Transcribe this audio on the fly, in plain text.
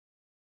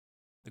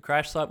The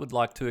crash site would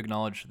like to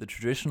acknowledge the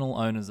traditional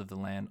owners of the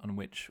land on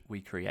which we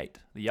create,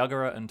 the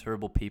Yuggera and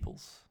Turrbal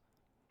peoples.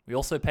 We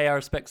also pay our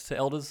respects to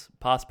elders,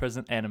 past,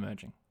 present, and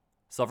emerging.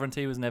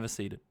 Sovereignty was never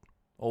ceded.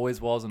 Always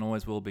was and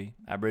always will be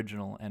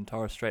Aboriginal and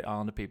Torres Strait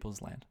Islander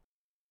people's land.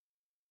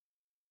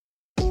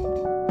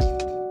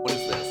 What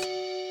is this?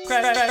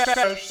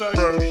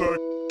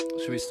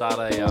 Should we start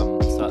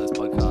this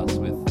podcast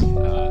with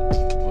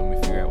when we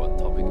figure out what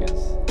the topic is,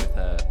 with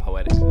a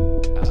poetic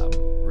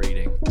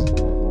reading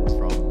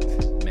from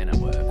Men at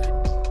Work?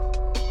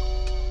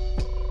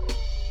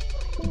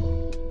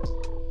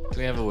 Can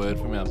we have a word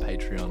from our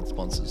Patreon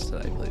sponsors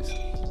today, please?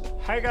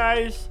 Hi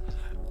guys,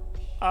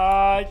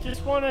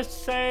 just want to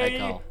say Hey,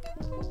 Carl.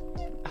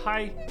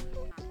 hi.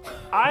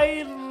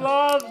 I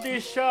love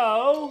this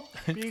show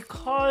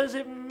because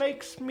it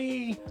makes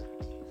me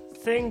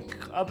think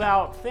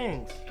about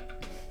things.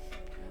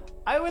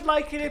 I would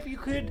like it if you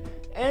could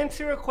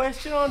answer a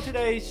question on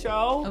today's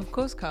show. Of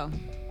course, Carl.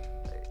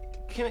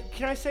 Can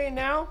I say it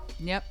now?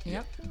 Yep.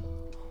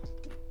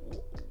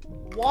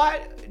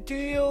 What do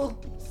you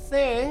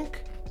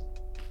think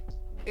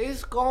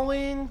is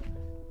going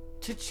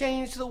to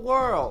change the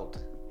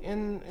world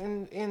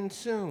in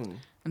soon?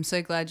 I'm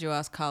so glad you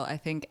asked, Carl. I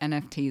think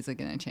NFTs are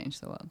going to change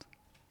the world.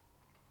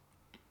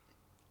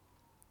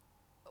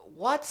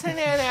 What's an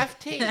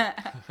NFT?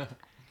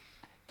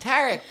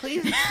 Tarek,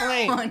 please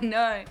explain. Oh,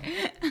 no.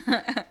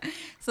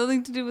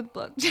 Something to do with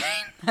blockchain.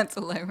 That's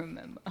all I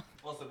remember.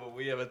 Also, but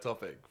we have a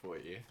topic for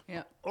you.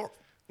 Yeah.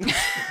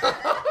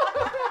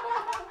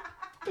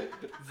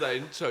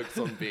 Zane chokes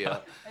on beer.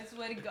 I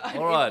swear to God,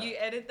 All right. if you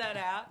edit that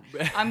out,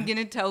 I'm going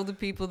to tell the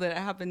people that it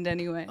happened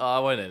anyway. Oh, I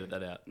won't edit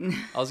that out.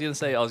 I was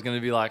going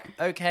to be like,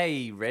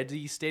 okay,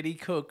 ready, steady,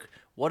 cook.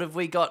 What have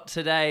we got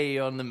today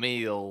on the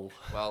meal?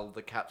 Well,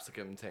 the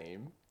capsicum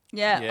team.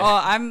 Yeah.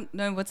 Yeah.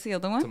 No, what's the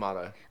other one?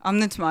 Tomato. I'm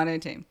the tomato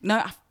team. No,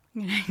 I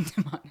hate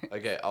tomato.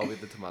 Okay, I'll be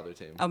the tomato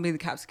team. I'll be the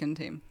capsicum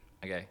team.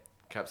 Okay.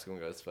 Capsicum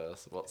goes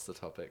first. What's the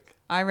topic?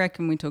 I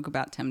reckon we talk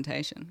about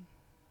temptation.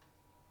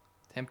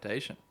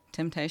 Temptation.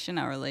 Temptation,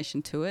 our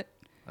relation to it.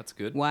 That's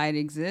good. Why it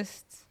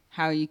exists,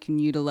 how you can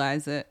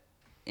utilize it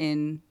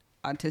in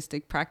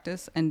artistic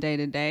practice and day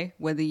to day,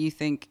 whether you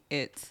think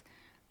it's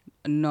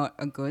not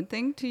a good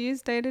thing to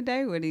use day to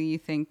day, whether you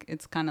think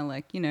it's kind of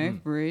like,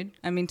 rude.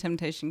 I mean,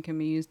 temptation can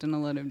be used in a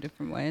lot of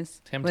different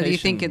ways. Whether you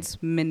think Temptation- it's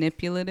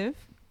manipulative.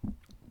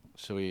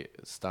 Shall we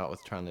start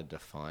with trying to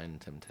define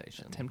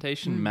temptation?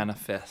 Temptation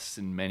manifests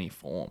in many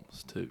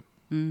forms too.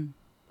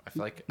 I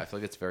feel like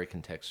it's very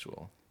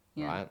contextual,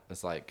 Yeah. right?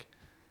 It's like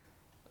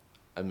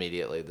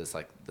immediately there's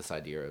like this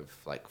idea of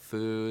like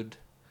food.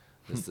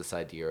 There's this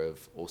idea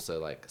of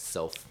also like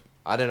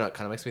I don't know, it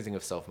kind of makes me think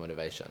of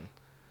self-motivation.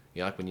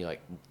 You know, like when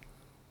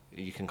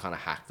you can kind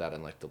of hack that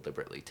and like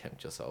deliberately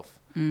tempt yourself,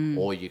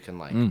 or you can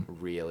like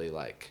really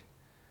like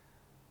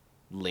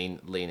lean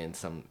in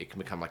some. It can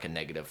become like a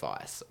negative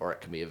vice, or it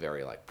can be a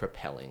very like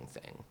propelling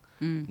thing.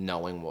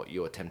 Knowing what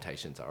your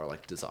temptations are, or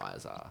like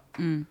desires are,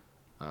 and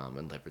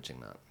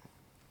leveraging that.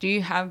 Do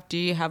you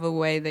have a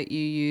way that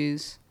you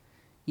use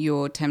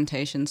your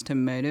temptations to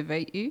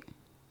motivate you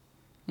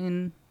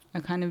in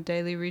a kind of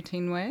daily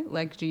routine way?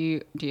 Like, do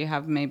you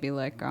have maybe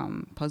like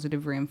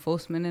positive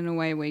reinforcement in a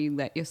way where you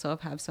let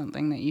yourself have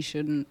something that you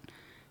shouldn't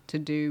to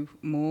do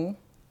more?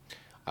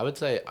 I would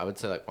say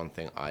like one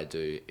thing I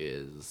do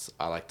is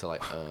I like to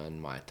like earn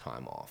my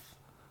time off.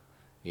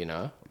 You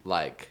know,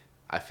 like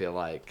I feel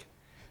like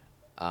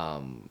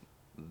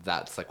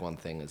that's like one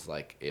thing is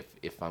like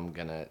if I'm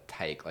gonna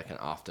take like an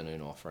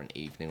afternoon off or an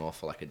evening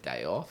off or like a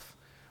day off,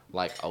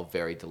 like I'll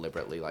very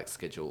deliberately like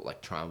schedule,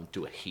 like try and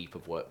do a heap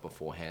of work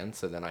beforehand,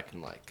 so then I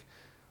can like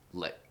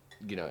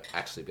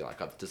actually be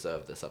like, I've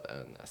deserved this, I've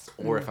earned this.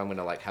 Or if I'm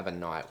gonna like have a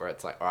night where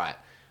it's like, all right,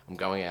 I'm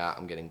going out,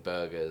 I'm getting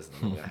burgers, and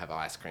I'm gonna have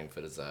ice cream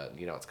for dessert.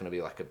 You know, it's gonna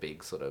be like a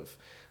big sort of,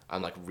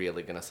 I'm like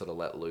really gonna sort of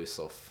let loose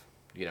off,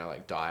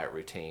 like diet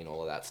routine,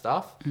 all of that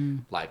stuff.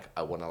 Like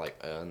I want to like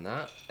earn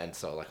that, and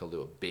so like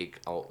it'll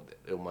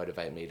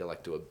motivate me to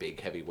like do a big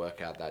heavy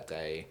workout that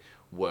day,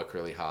 work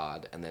really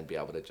hard, and then be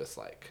able to just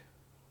like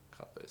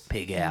cut loose.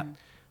 Pig out.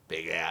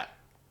 Big out.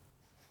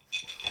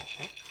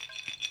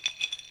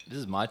 This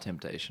is my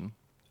temptation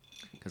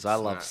because I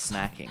love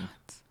snacking.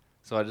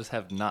 So I just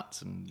have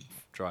nuts and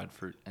dried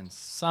fruit and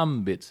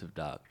some bits of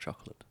dark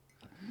chocolate.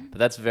 But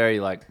that's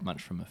very like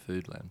much from a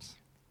food lens.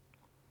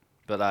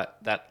 But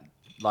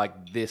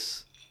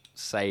this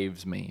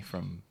saves me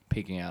from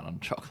pigging out on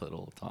chocolate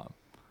all the time.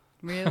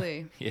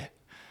 Really? Yeah.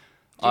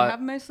 Do you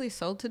have mostly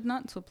salted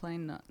nuts or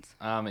plain nuts?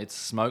 It's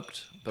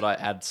smoked, but I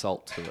add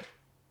salt to it.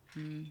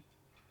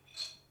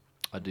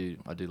 I do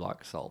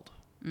like salt.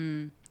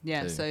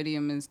 Yeah, too.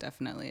 sodium is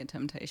definitely a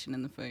temptation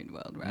in the food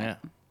world, right?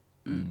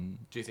 Yeah.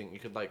 Do you think you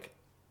could like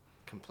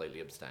completely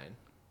abstain?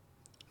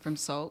 From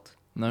salt?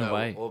 No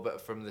way. Or but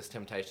from this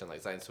temptation,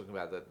 like Zane's talking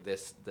about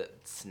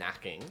that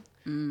snacking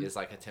is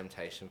like a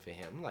temptation for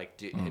him. Like,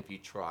 have you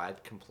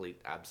tried complete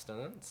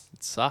abstinence?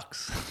 It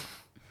sucks.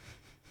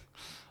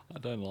 I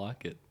don't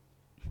like it.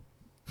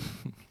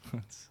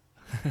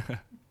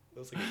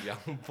 Feels like a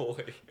young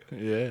boy.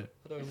 Yeah.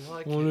 I don't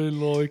like I it. don't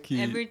like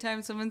it. Every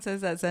time someone says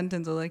that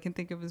sentence, all I can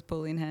think of is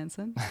Pauline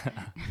Hanson.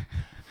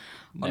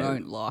 No, I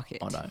don't like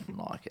it. I don't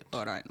like it.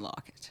 I don't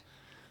like it.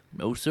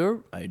 No, sir,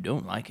 I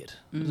don't like it.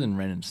 It was in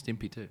Ren and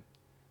Stimpy too.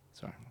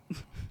 Sorry.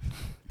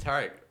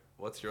 Tarek,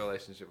 what's your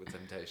relationship with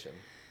temptation?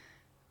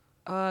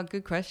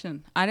 Good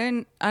question. I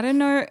don't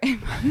know.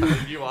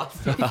 You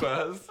asked it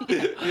first.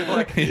 You're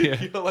like,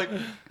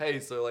 hey,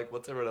 so like,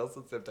 what's everyone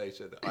else's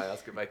temptation? I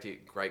ask it back to you.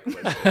 Great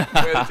question.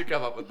 Where did you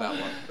come up with that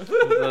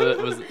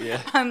one?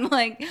 Yeah.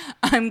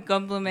 I'm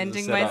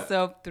complimenting setup.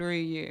 myself through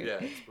you. Yeah,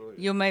 it's brilliant.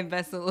 You're my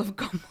vessel of Hey,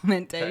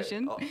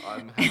 complimentation.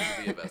 I'm happy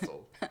to be a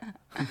vessel.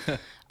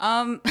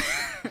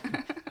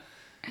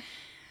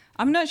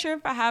 I'm not sure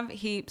if I have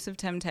heaps of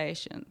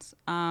temptations.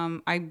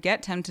 I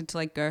get tempted to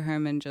like go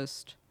home and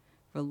just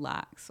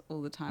relax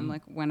all the time.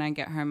 Like when I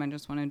get home, I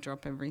just want to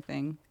drop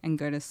everything and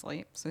go to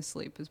sleep. So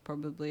sleep is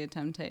probably a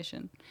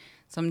temptation.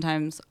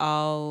 Sometimes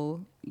I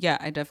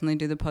definitely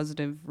do the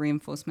positive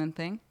reinforcement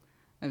thing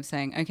of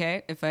saying,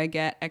 okay, if I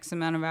get X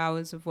amount of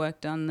hours of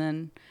work done,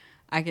 then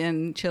I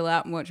can chill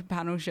out and watch a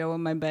panel show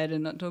on my bed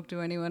and not talk to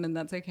anyone, and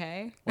that's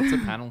okay. What's a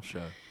panel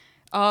show?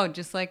 Oh,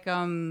 just like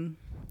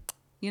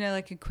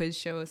like a quiz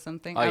show or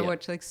something. Oh, I yeah.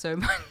 watch like so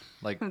much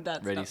Like of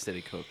that Ready, stuff.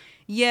 Steady, Cook.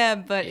 Yeah,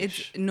 but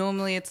Ish.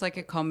 it's like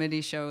a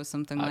comedy show or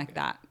something like Okay.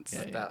 that.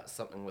 Yeah. Is that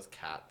something with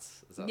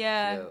cats? Is that,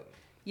 Yeah.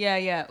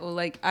 Yeah. Or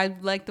like I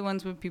like the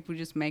ones where people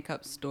just make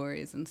up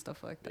stories and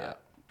stuff like that.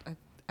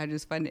 I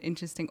just find it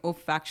interesting. Or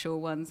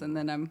factual ones, and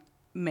then I'm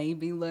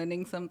maybe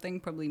learning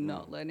something, probably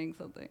not learning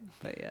something.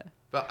 But yeah.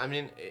 But I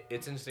mean,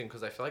 it's interesting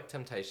because I feel like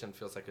temptation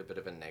feels like a bit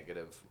of a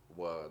negative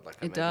word. Like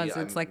It does.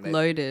 It's like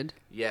loaded.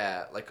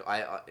 Yeah, like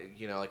I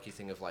like you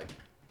think of like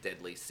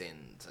deadly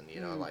sins,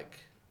 and like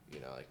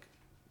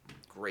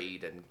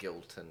greed and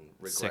guilt and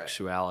regret.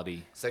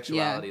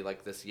 Sexuality,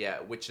 like this,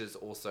 which is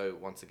also,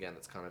 once again,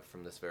 it's kind of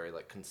from this very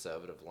like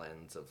conservative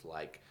lens of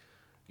like,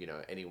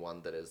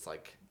 anyone that is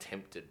like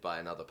tempted by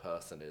another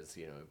person is,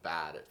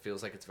 bad. It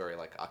feels like it's very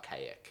like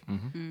archaic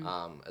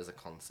as a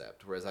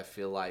concept. Whereas I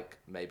feel like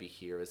maybe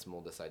here is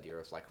more this idea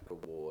of like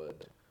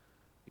reward.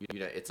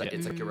 It's like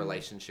it's like a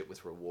relationship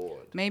with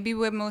reward. Maybe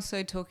we're more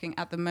so talking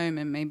at the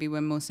moment. Maybe we're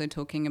more so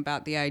talking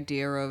about the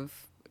idea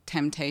of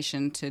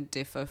temptation to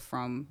differ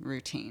from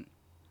routine,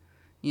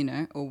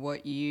 or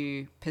what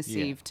you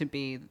perceive to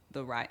be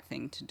the right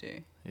thing to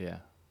do. Yeah.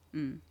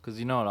 Because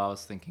you know what I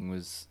was thinking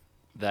was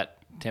that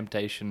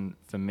temptation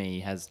for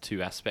me has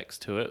two aspects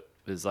to it.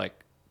 There's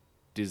like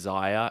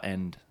desire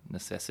and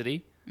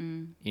necessity.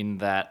 In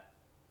that,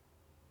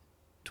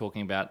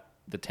 talking about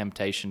the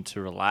temptation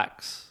to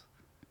relax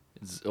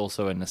is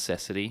also a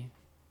necessity.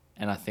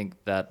 And I think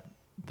that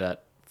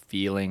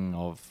feeling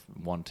of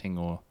wanting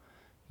or,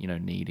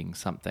 needing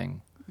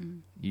something,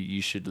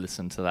 you should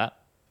listen to that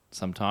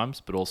sometimes.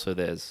 But also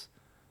there's,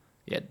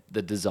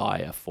 the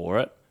desire for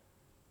it,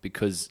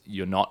 because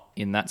you're not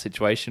in that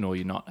situation or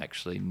you're not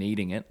actually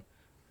needing it,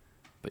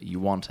 but you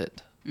want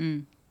it.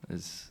 I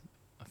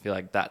feel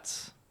like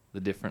that's the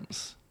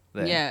difference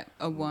there. Yeah,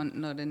 a want,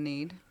 not a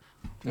need.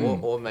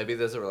 Or maybe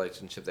there's a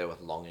relationship there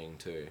with longing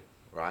too,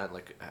 right?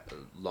 Like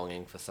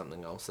longing for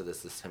something else. So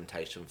there's this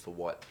temptation for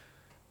what,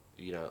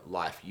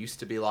 life used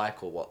to be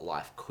like or what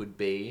life could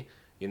be.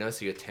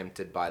 So you're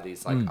tempted by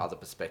these like other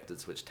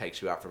perspectives, which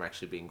takes you out from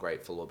actually being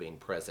grateful or being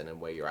present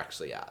and where you're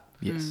actually at.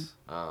 Yes.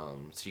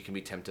 So you can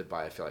be tempted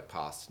by, I feel like,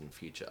 past and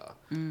future.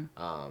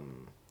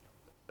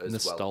 As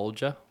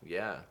Nostalgia. Well.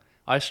 Yeah.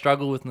 I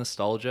struggle with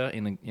nostalgia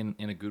in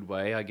a good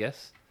way, I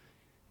guess,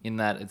 in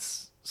that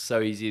it's so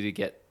easy to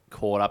get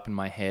caught up in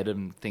my head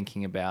and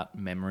thinking about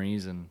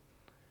memories, and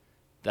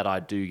that I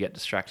do get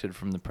distracted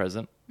from the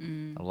present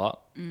a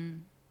lot.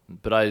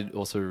 But I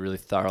also really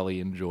thoroughly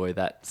enjoy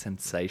that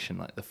sensation,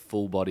 like the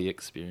full body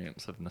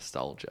experience of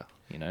nostalgia,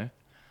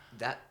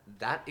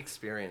 That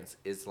experience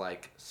is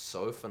like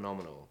so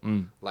phenomenal,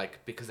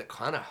 like because it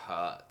kind of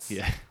hurts.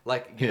 Yeah.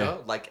 Like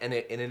and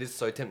it is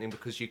so tempting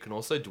because you can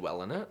also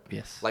dwell in it.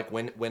 Yes. Like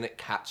when it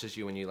catches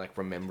you and you like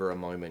remember a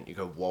moment, you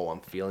go, "Whoa,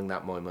 I'm feeling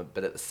that moment,"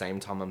 but at the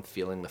same time, I'm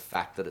feeling the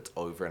fact that it's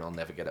over and I'll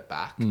never get it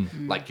back.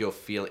 Like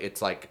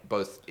it's like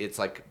both.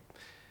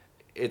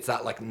 It's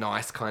that like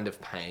nice kind of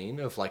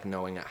pain of like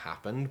knowing it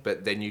happened,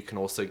 but then you can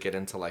also get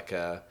into like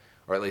or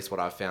at least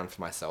what I've found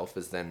for myself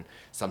is then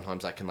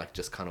sometimes I can like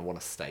just kind of want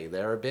to stay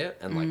there a bit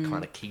and like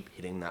kind of keep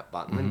hitting that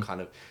button and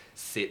kind of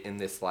sit in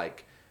this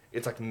like,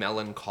 it's like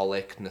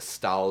melancholic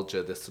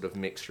nostalgia, this sort of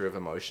mixture of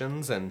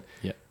emotions. And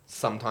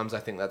sometimes I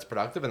think that's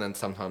productive. And then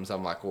sometimes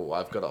I'm like, oh,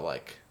 I've got to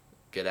like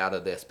get out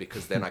of this,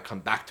 because then I come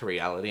back to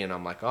reality and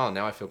I'm like, oh,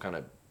 now I feel kind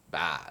of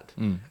bad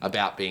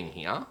about being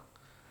here.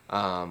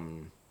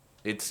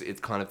 It's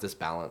kind of this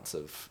balance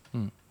of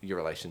your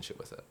relationship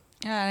with it.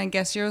 Yeah, and I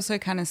guess you're also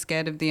kind of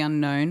scared of the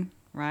unknown,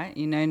 right?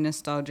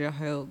 Nostalgia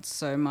holds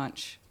so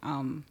much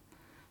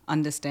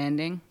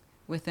understanding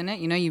within it.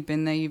 You've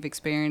been there, you've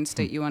experienced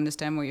it, you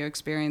understand what your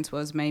experience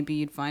was. Maybe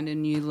you'd find a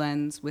new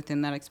lens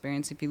within that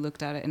experience if you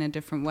looked at it in a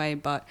different way,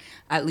 but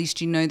at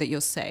least you know that you're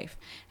safe.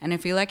 And I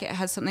feel like it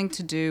has something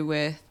to do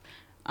with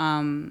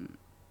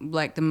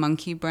like the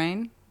monkey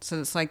brain. So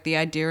it's like the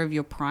idea of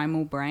your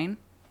primal brain,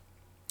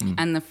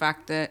 and the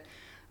fact that,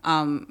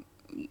 when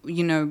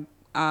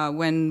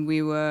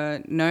we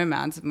were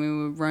nomads and we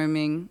were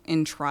roaming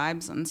in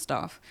tribes and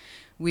stuff,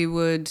 we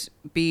would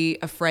be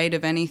afraid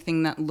of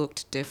anything that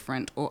looked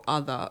different or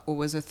other or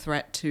was a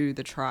threat to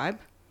the tribe,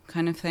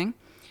 kind of thing.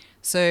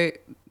 So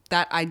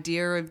that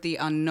idea of the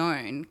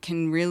unknown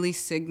can really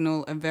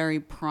signal a very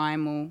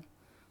primal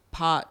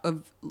part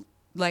of,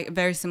 like,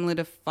 very similar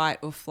to fight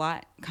or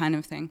flight kind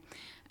of thing.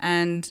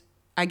 And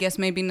I guess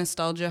maybe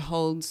nostalgia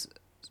holds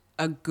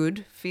a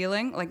good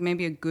feeling, like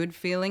maybe a good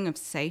feeling of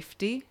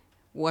safety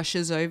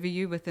washes over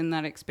you within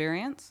that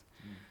experience.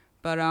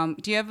 But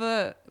do you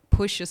ever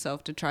push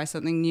yourself to try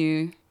something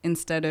new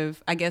instead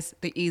of, I guess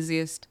the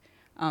easiest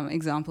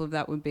example of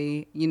that would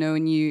be,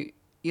 when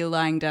you're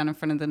lying down in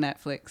front of the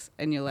Netflix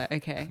and you're like,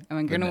 okay, am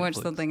I going to watch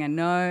something I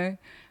know,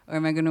 or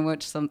am I going to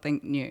watch something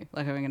new?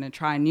 Like, am I going to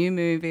try a new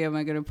movie? Am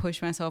I going to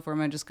push myself, or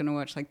am I just going to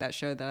watch like that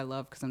show that I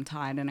love because I'm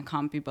tired and I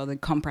can't be bothered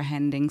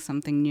comprehending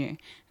something new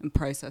and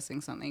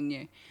processing something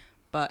new?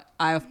 But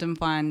I often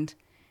find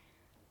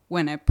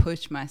when I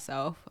push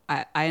myself,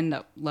 I end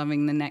up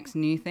loving the next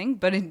new thing.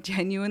 But it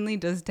genuinely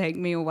does take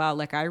me a while.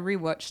 Like, I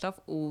rewatch stuff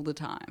all the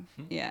time.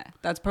 Yeah,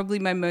 that's probably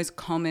my most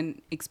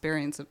common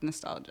experience of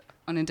nostalgia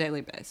on a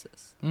daily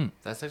basis.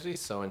 That's actually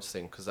so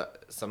interesting, because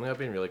something I've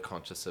been really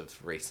conscious of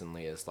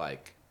recently is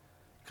like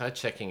kind of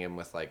checking in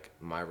with like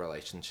my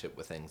relationship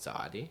with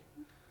anxiety,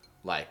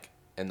 like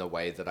in the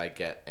way that I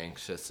get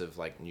anxious of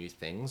like new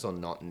things or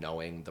not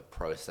knowing the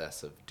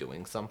process of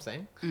doing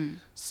something.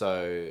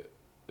 So,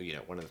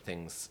 one of the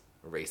things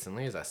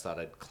recently is I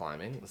started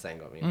climbing. Zane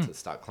got me to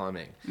start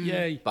climbing.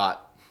 Yay.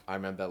 But I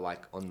remember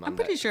like on Monday. I'm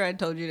pretty sure I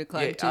told you to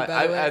climb too, by the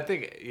I way.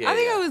 think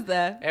I was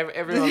there.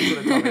 Everyone sort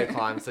of told me to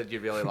climb, said you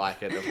really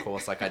like it. Of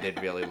course, like I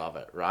did really love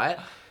it, right?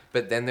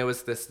 But then there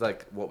was this,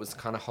 like, what was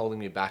kind of holding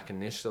me back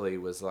initially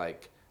was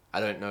like, I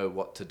don't know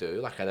what to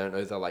do. Like, I don't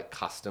know the like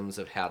customs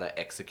of how to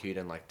execute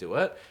and like do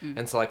it.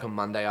 And so like on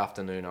Monday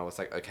afternoon, I was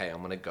like, okay, I'm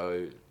going to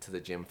go to the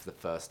gym for the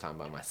first time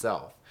by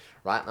myself.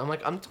 Right. And I'm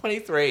like, I'm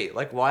 23.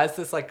 Like, why does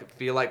this like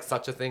feel like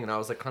such a thing? And I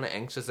was like kind of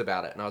anxious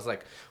about it. And I was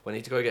like, well, I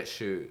need to go get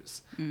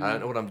shoes. I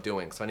don't know what I'm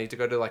doing. So I need to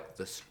go to like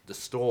the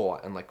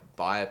store and like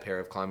buy a pair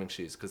of climbing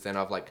shoes. Cause then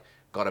I've like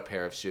got a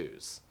pair of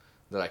shoes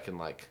that I can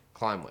like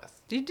climb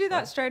with. Did you do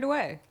that straight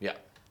away? Yeah.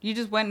 You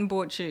just went and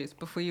bought shoes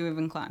before you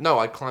even climbed? No,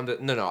 I climbed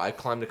it. No, I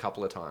climbed a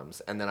couple of times,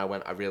 and then I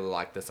went, I really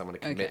like this. I'm going to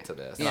commit Okay. to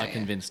this. And Yeah, I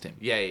convinced him.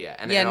 And Yeah,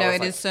 and no, I was it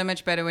like, is so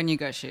much better when you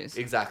got shoes.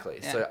 Exactly.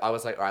 Yeah. So I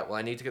was like, all right, well,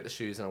 I need to get the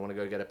shoes, and I want to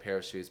go get a pair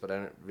of shoes, but I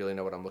don't really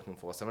know what I'm looking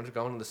for. So I'm going to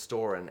go into the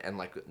store and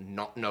like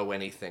not know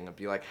anything and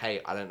be like, hey,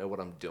 I don't know what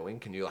I'm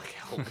doing. Can you like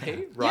help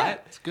me? Right?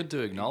 It's good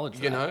to acknowledge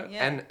that. You know,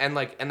 Yeah.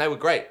 and they were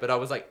great, but I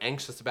was like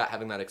anxious about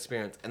having that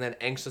experience, and then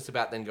anxious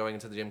about then going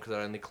into the gym because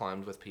I only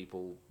climbed with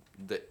people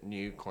that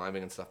knew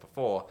climbing and stuff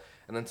before,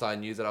 and then so I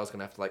knew that I was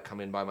gonna have to like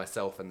come in by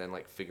myself and then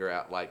like figure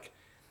out like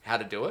how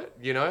to do it,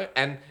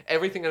 and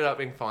everything ended up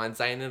being fine.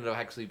 Zane ended up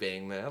actually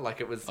being there,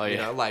 like it was, but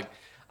I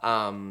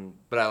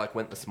like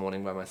went this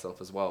morning by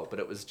myself as well, but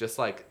it was just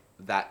like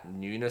that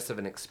newness of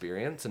an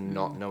experience and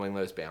not knowing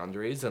those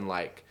boundaries and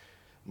like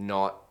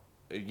not,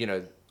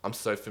 I'm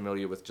so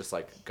familiar with just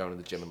like going to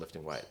the gym and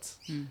lifting weights,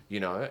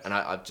 and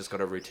I've just got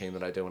a routine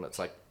that I do, and it's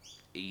like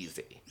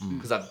easy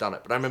because I've done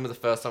it. But I remember the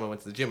first time I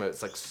went to the gym,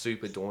 it's like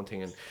super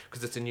daunting, and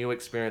because it's a new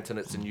experience and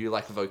it's a new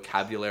like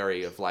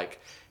vocabulary of like,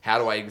 how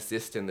do I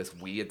exist in this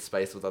weird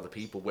space with other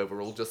people where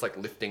we're all just like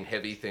lifting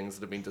heavy things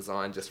that have been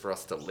designed just for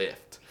us to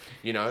lift,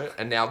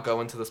 and now go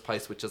into this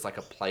place which is like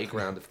a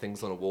playground of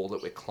things on a wall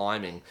that we're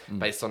climbing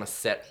based on a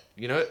set,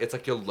 it's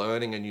like you're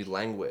learning a new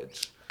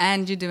language.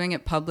 And you're doing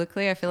it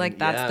publicly. I feel like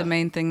that's the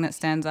main thing that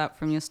stands out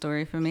from your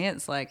story for me.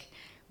 It's like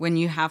when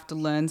you have to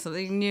learn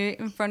something new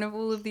in front of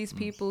all of these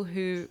people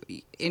who,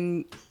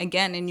 in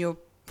your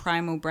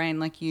primal brain,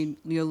 like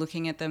you're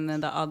looking at them, they're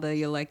the other,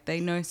 you're like,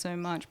 they know so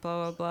much,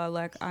 blah, blah, blah,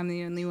 like I'm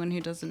the only one who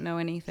doesn't know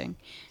anything.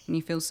 And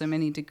you feel so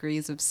many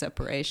degrees of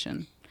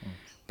separation.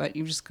 But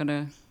you've just got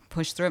to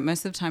push through it.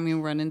 Most of the time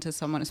you'll run into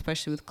someone,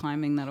 especially with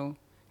climbing, that'll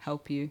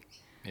help you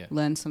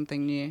learn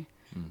something new.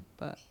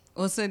 But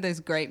also those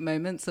great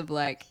moments of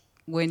like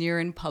when you're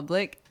in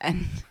public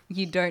and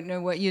you don't know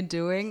what you're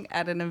doing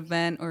at an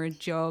event or a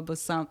job or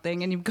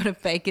something, and you've got to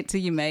fake it till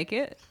you make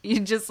it.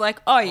 You're just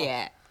like, oh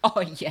yeah,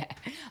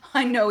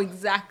 I know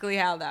exactly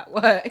how that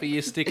works. But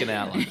you're sticking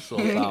out like a sore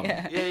thumb.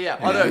 Yeah.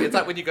 I know. It's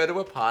like when you go to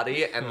a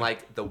party and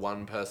like the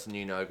one person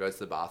goes to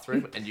the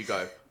bathroom and you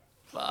go,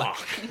 fuck.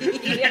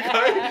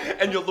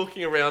 And you're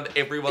looking around,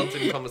 everyone's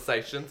in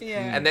conversations.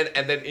 Yeah. And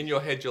then in your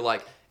head you're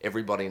like,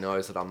 everybody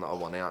knows that I'm the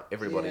odd one out.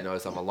 Everybody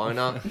knows I'm a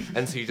loner.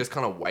 And so you're just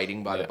kind of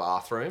waiting by the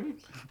bathroom,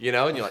 and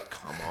you're like,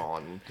 come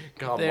on.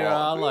 There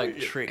are like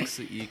tricks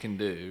that you can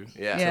do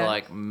Yeah. to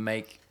like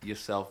make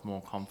yourself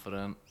more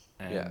confident.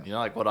 And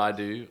like what I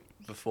do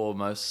before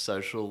most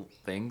social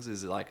things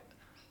is like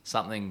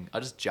something, I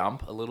just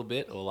jump a little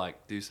bit or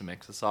like do some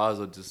exercise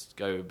or just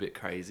go a bit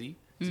crazy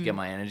to get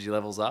my energy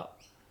levels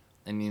up.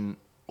 And then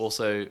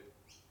also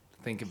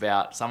think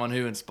about someone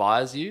who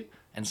inspires you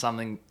and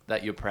something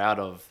that you're proud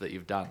of that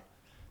you've done,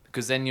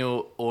 because then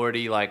you're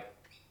already like,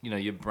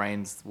 your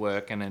brain's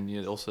working, and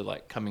you're also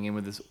like coming in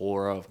with this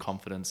aura of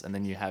confidence, and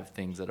then you have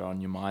things that are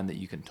on your mind that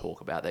you can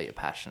talk about, that you're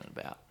passionate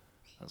about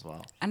as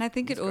well. And I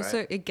think That's it also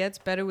great. it gets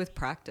better with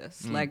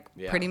practice, like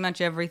Yeah. pretty much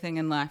everything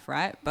in life,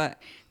 right?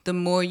 But the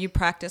more you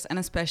practice, and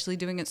especially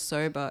doing it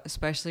sober,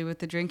 especially with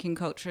the drinking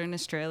culture in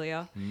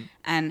Australia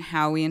and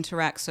how we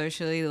interact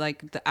socially,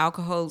 like the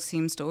alcohol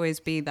seems to always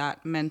be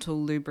that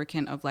mental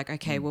lubricant of like,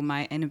 okay, well,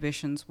 my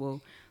inhibitions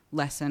will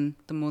lessen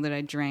the more that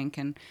I drink,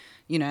 and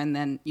and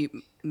then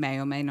you may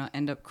or may not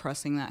end up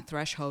crossing that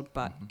threshold.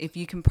 But if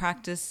you can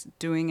practice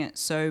doing it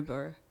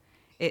sober,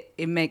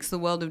 it makes the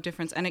world of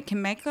difference, and it can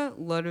make a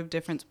lot of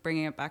difference.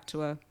 Bringing it back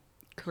to a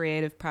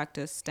creative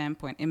practice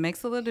standpoint, it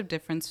makes a lot of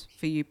difference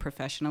for you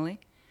professionally.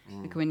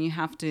 Like when you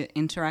have to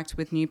interact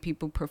with new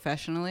people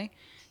professionally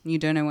and you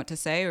don't know what to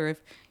say, or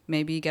if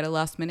maybe you get a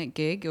last minute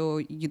gig,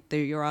 or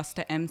you're asked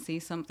to MC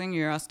something,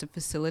 you're asked to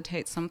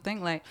facilitate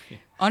something. Like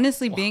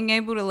honestly, being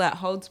able to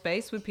hold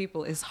space with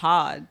people is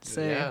hard.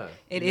 So Yeah.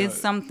 it is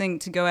something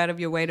to go out of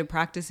your way to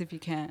practice if you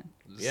can.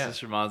 Yeah.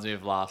 This reminds me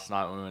of last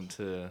night when we went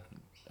to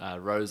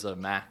Rosa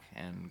Mack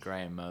and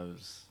Graham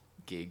Moe's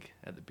gig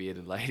at the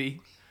Bearded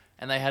Lady,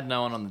 and they had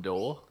no one on the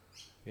door.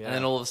 Yeah. And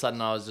then all of a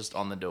sudden I was just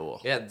on the door.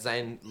 Yeah,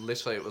 Zane,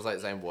 literally, it was like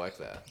Zane worked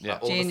there. Yeah.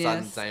 Like, all of a Genius.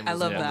 sudden, Zane I was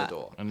love on that. the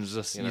door. And it's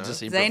just, You you know? just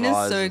Zane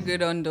is so and-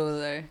 good on door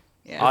though.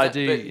 Yeah. I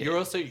do. But yeah. you're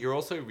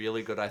also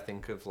really good, I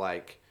think, of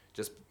like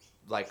just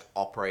like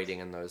operating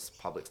in those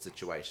public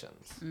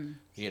situations.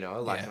 Yeah.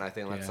 And I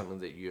think that's Yeah. something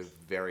that you're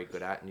very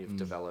good at and you've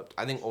developed.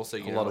 I think also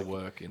a you lot know, of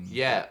like, work in.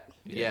 Yeah.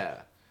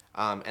 Yeah.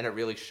 And it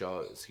really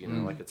shows,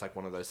 like it's like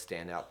one of those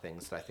standout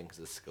things that I think is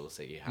a skill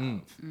set you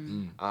have.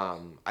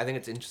 I think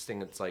it's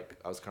interesting. It's like,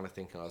 I was kind of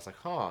thinking, I was like,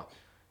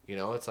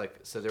 it's like,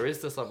 so there is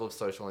this level of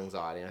social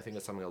anxiety, and I think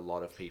it's something a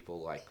lot of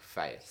people like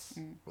face,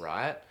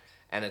 right?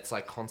 And it's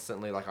like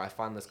constantly, like I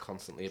find this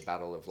constantly a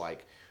battle of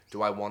like,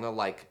 do I want to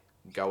like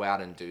go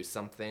out and do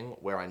something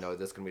where I know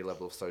there's going to be a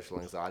level of social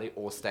anxiety,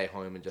 or stay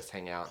home and just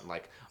hang out and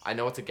like, I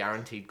know it's a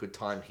guaranteed good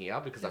time here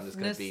because I'm just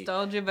going to be...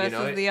 Nostalgia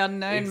versus the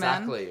unknown,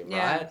 exactly, man.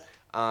 Yeah. right?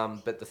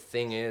 But the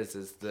thing is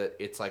that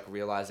it's like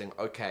realizing,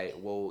 okay,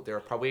 well, there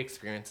are probably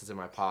experiences in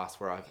my past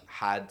where I've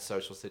had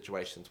social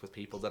situations with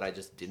people that I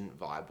just didn't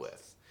vibe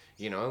with.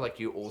 Like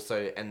you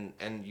also,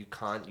 and you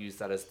can't use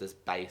that as this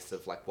base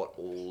of like what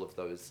all of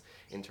those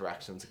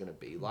interactions are going to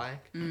be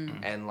like.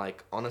 And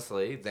like,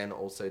 honestly, then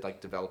also like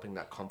developing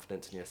that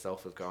confidence in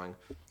yourself of going,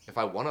 if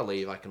I want to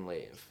leave, I can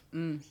leave,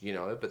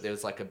 but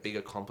there's like a big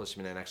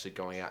accomplishment in actually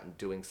going out and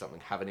doing something,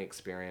 having an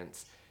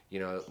experience,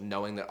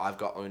 knowing that I've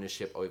got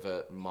ownership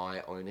over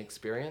my own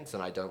experience,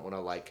 and I don't want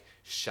to like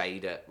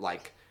shade it,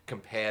 like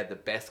compare the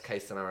best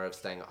case scenario of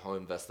staying at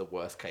home versus the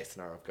worst case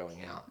scenario of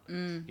going out,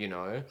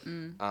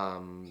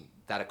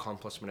 that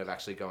accomplishment of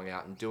actually going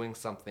out and doing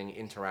something,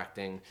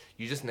 interacting,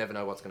 you just never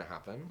know what's going to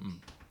happen.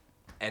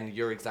 And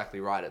you're exactly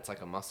right. It's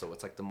like a muscle.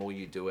 It's like the more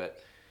you do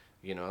it,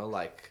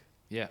 like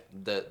Yeah.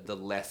 the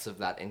less of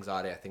that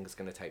anxiety I think is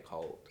going to take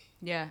hold.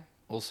 Yeah.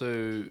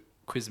 Also,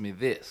 quiz me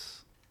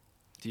this.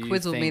 Do you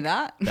Quizzle me think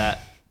that. that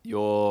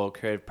your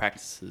creative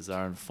practices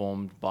are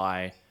informed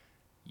by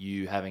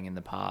you having in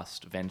the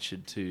past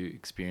ventured to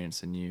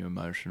experience a new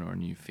emotion or a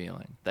new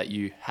feeling that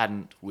you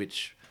hadn't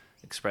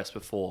expressed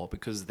before?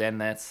 Because then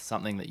that's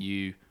something that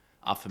you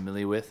are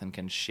familiar with and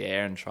can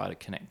share and try to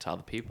connect to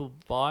other people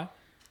by.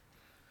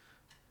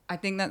 I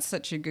think that's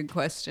such a good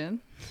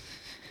question.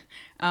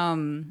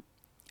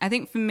 I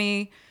think for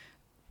me,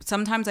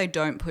 sometimes I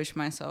don't push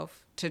myself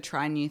to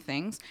try new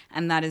things,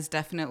 and that is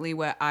definitely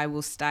where I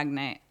will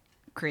stagnate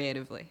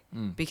creatively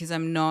because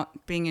I'm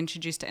not being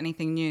introduced to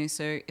anything new.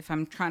 So if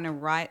I'm trying to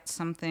write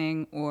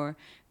something or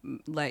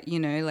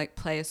like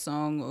play a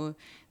song or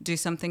do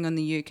something on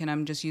the uke and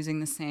I'm just using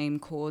the same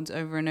chords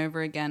over and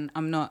over again,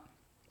 I'm not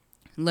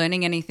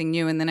learning anything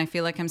new, and then I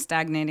feel like I'm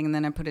stagnating, and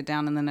then I put it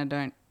down, and then I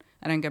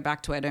don't go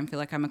back to it. I don't feel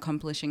like I'm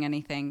accomplishing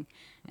anything,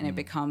 and it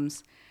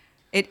becomes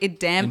it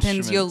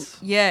dampens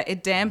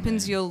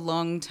your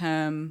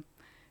long-term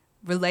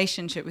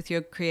relationship with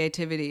your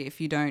creativity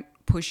if you don't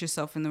push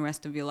yourself in the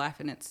rest of your life.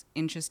 And it's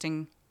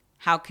interesting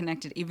how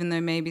connected, even though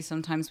maybe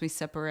sometimes we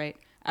separate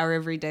our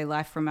everyday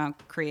life from our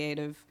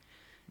creative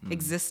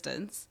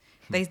existence,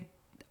 they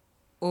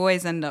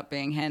always end up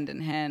being hand in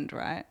hand,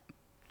 right?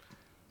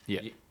 Yeah.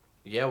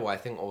 Yeah, well, I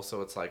think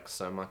also it's like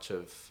so much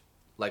of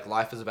like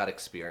life is about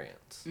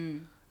experience.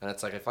 And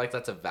it's like, I feel like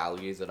that's a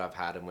value that I've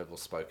had and we've all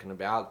spoken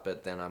about,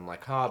 but then I'm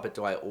like, but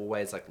do I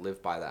always like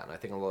live by that? And I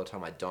think a lot of the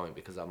time I don't,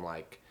 because I'm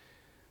like,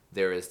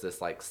 there is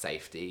this like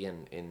safety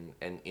and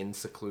in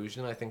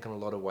seclusion, I think, in a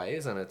lot of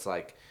ways. And it's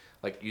like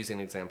using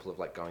an example of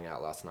like going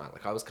out last night,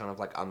 like I was kind of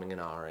like umming and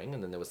ahhing,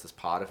 and then there was this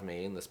part of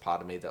me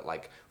that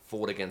like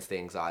fought against the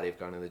anxiety of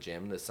going to the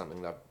gym. There's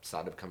something that I've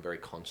started to become very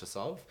conscious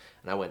of,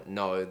 and I went,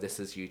 no, this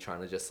is you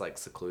trying to just like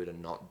seclude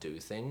and not do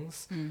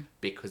things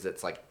because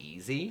it's like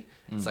easy.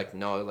 It's like,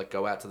 no, like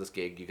go out to this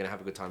gig, you're gonna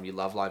have a good time, you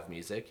love live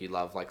music, you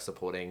love like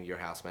supporting your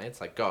housemates,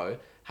 like go,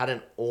 had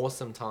an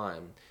awesome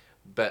time.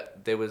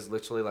 But there was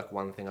literally like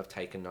one thing I've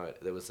taken note.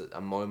 There was a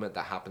moment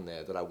that happened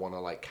there that I want to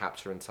like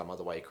capture in some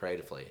other way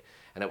creatively.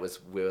 And it was,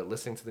 we were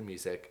listening to the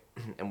music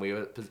and we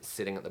were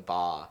sitting at the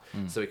bar.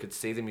 So we could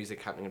see the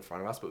music happening in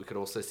front of us, but we could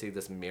also see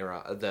this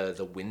mirror,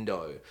 the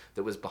window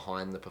that was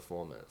behind the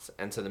performance.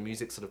 And so the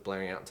music sort of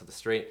blaring out into the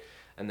street,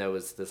 and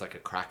there's like a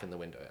crack in the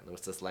window, and there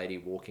was this lady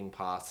walking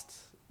past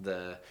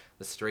the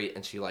street,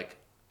 and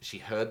she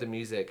heard the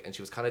music and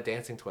she was kind of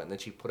dancing to it, and then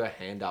she put her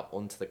hand up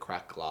onto the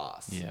cracked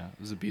glass. Yeah,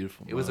 it was a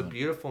beautiful It was a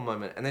beautiful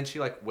moment. And then she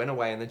like went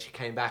away, and then she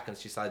came back and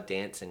she started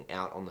dancing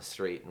out on the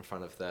street in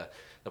front of the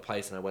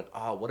place. And I went,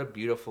 oh, what a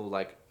beautiful,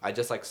 like, I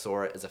just like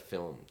saw it as a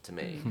film to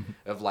me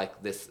of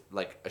like this,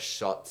 like a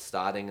shot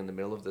starting in the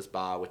middle of this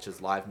bar, which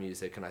is live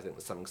music. And I think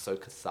there's something so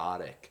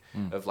cathartic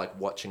of like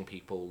watching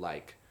people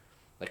like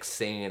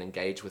sing and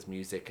engage with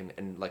music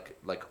and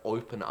like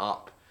open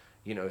up,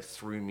 you know,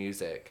 through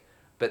music.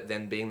 But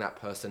then being that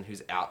person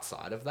who's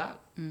outside of that,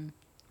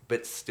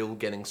 but still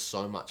getting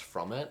so much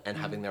from it and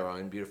having their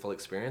own beautiful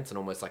experience and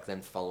almost like then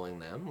following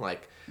them.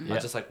 Like, I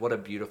was just like, what a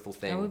beautiful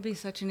thing. That would be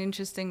such an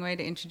interesting way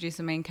to introduce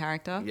a main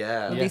character.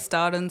 Yeah. Maybe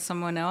start on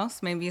someone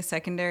else, maybe a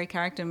secondary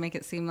character, and make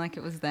it seem like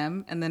it was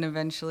them, and then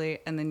eventually,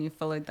 and then you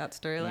followed that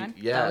storyline.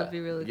 Yeah. That would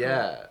be really cool.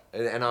 Yeah.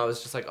 And I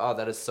was just like, oh,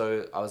 that is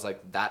so, I was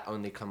like, that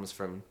only comes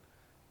from,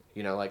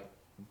 you know, like,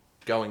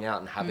 going out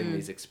and having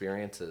these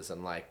experiences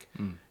and like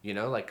you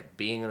know, like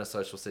being in a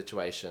social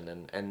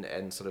situation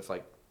and sort of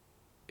like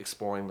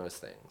exploring those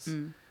things.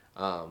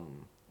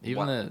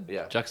 Even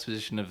the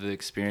juxtaposition of the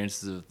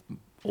experiences of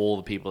all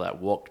the people that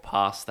walked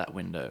past that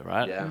window,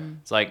 right? Yeah.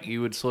 It's like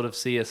you would sort of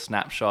see a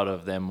snapshot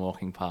of them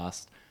walking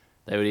past.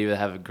 They would either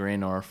have a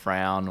grin or a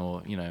frown,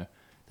 or, you know,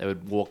 they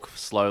would walk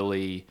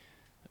slowly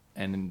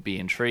and be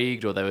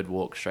intrigued, or they would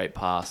walk straight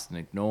past and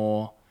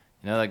ignore.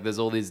 You know, like there's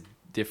all these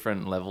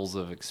different levels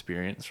of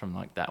experience from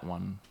like that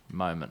one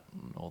moment,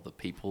 or the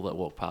people that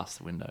walk past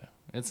the window.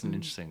 It's an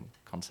interesting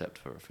concept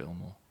for a film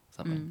or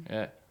something.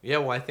 Yeah,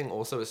 well, I think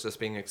also it's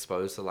just being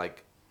exposed to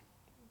like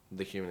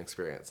the human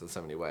experience in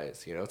so many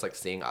ways. You know, it's like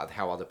seeing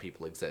how other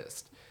people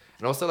exist,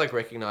 and also like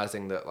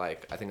recognizing that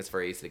like I think it's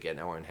very easy to get in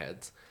our own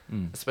heads,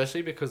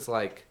 especially because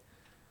like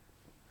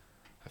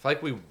I feel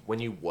like when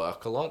you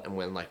work a lot and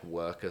when like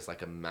work is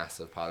like a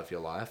massive part of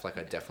your life, like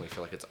I definitely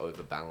feel like it's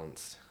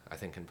overbalanced. I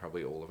think in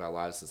probably all of our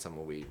lives, it's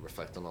something we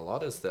reflect on a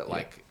lot, is that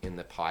like in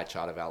the pie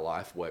chart of our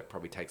life, work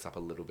probably takes up a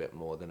little bit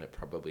more than it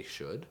probably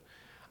should.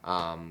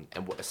 And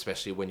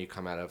especially when you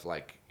come out of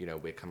like, you know,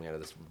 we're coming out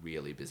of this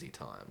really busy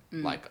time.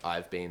 Like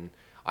I've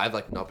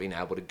like not been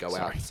able to go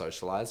out and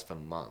socialize for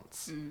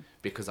months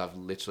because I've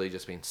literally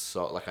just been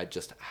so like, I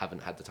just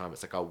haven't had the time.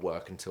 It's like I'll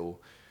work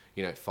until,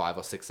 you know, 5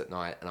 or 6 at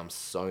night, and I'm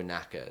so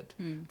knackered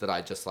that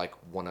I just like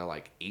want to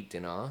like eat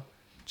dinner,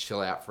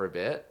 chill out for a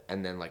bit,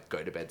 and then like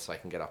go to bed so I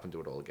can get up and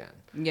do it all again.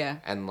 Yeah.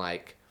 And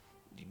like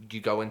you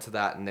go into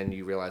that and then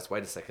you realize,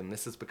 wait a second,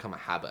 this has become a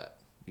habit.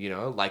 You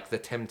know, like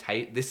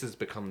this has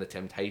become the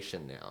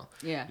temptation now.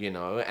 Yeah. You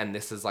know, and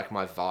this is like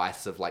my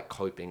vice of like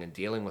coping and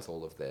dealing with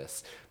all of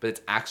this. But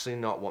it's actually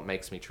not what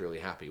makes me truly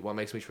happy. What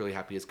makes me truly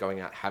happy is going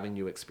out, having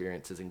new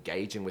experiences,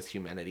 engaging with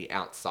humanity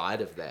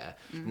outside of there,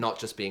 not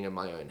just being in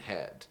my own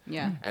head.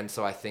 Yeah. And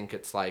so I think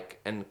it's like,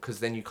 and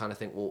because then you kind of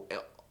think, well,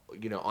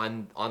 you know,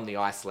 I'm the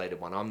isolated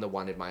one. I'm the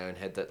one in my own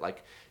head that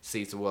like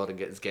sees the world and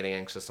is getting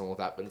anxious and all of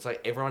that. But it's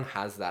like everyone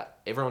has that.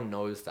 Everyone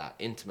knows that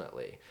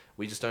intimately.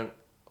 We just don't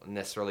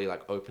necessarily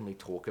like openly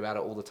talk about it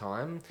all the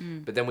time.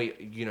 But then we,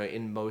 you know,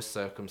 in most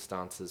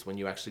circumstances, when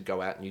you actually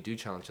go out and you do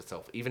challenge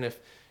yourself, even if,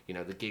 you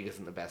know, the gig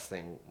isn't the best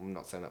thing. I'm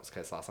not saying that was the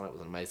case last night. It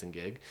was an amazing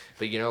gig.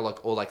 But, you know,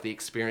 like, or like the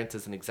experience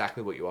isn't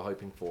exactly what you were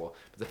hoping for.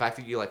 But the fact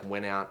that you like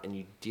went out and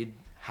you did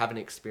have an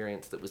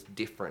experience that was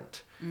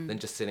different than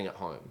just sitting at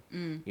home.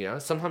 You know,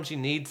 sometimes you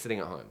need sitting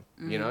at home,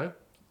 you know,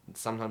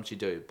 sometimes you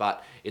do,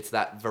 but it's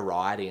that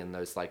variety and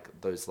those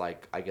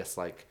I guess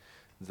like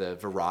the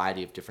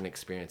variety of different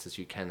experiences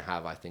you can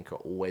have, I think are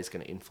always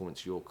going to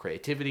influence your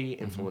creativity,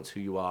 influence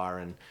who you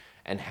are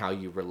and how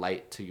you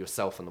relate to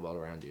yourself and the world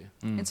around you.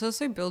 It's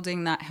also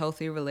building that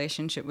healthy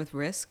relationship with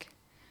risk.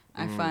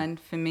 I find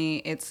for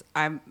me,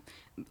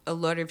 a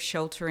lot of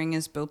sheltering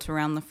is built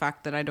around the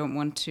fact that I don't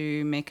want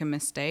to make a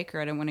mistake,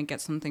 or I don't want to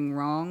get something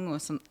wrong, or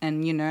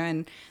and you know,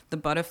 and the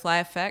butterfly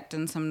effect.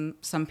 And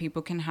some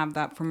people can have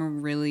that from a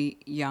really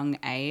young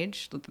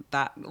age,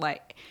 that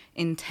like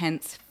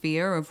intense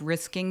fear of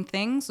risking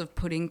things, of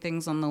putting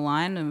things on the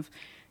line, of,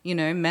 you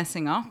know,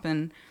 messing up.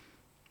 And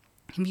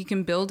if you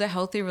can build a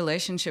healthy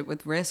relationship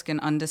with risk and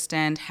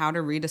understand how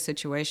to read a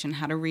situation,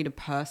 how to read a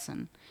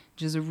person,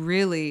 which is a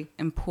really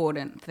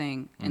important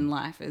thing in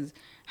life, is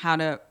how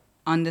to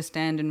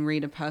understand and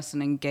read a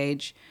person,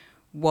 engage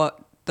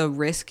what the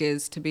risk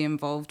is to be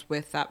involved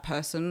with that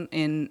person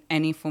in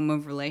any form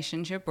of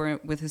relationship or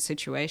with a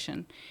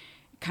situation.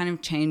 It kind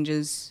of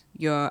changes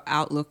your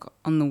outlook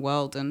on the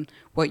world and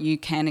what you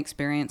can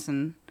experience,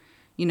 and,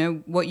 you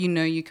know, what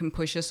you can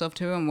push yourself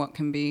to and what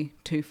can be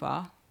too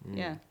far.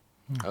 Yeah.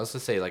 I also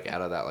say, like,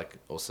 out of that, like,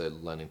 also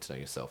learning to know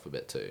yourself a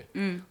bit too.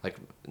 Like,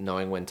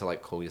 knowing when to,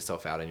 like, call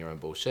yourself out in your own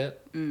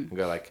bullshit and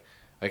go, like,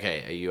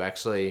 okay, are you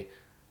actually,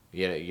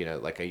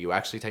 like, are you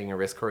actually taking a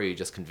risk, or are you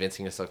just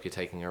convincing yourself you're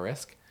taking a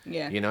risk?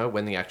 Yeah.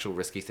 When the actual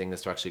risky thing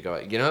is to actually go,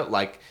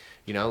 like,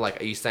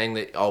 are you saying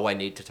that, I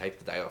need to take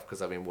the day off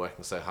because I've been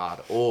working so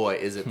hard? Or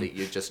is it that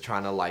you're just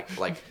trying to like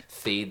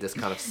feed this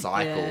kind of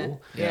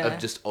cycle Yeah. of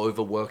just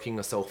overworking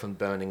yourself and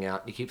burning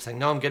out? You keep saying,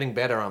 no, I'm getting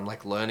better. I'm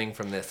like learning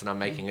from this and I'm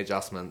making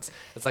adjustments.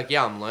 It's like,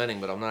 yeah, I'm learning,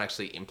 but I'm not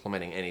actually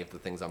implementing any of the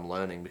things I'm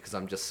learning because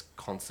I'm just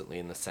constantly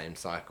in the same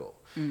cycle.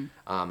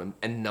 And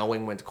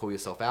knowing when to call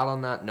yourself out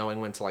on that,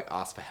 knowing when to like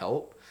ask for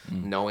help,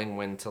 knowing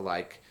when to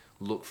like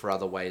look for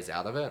other ways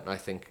out of it. And I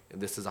think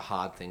this is a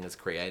hard thing as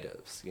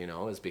creatives,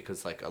 is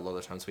because like a lot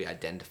of times we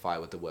identify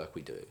with the work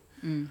we do.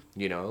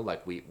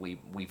 Like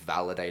we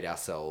validate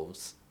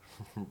ourselves,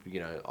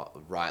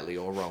 rightly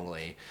or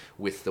wrongly,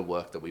 with the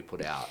work that we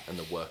put out and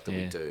the work that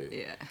we do.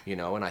 Yeah.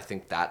 And I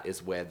think that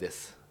is where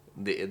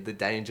the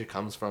danger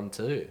comes from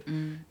too.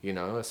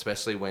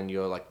 Especially when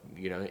you're like,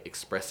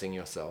 expressing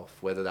yourself,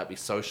 whether that be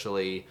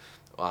socially,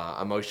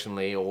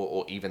 emotionally,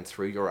 or even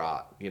through your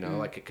art.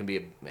 Like it can be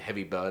a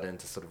heavy burden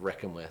to sort of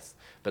reckon with,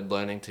 but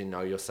learning to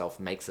know yourself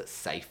makes it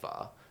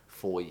safer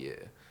for you.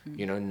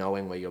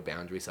 Knowing where your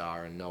boundaries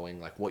are and knowing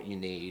like what you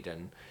need,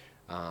 and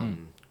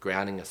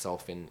grounding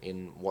yourself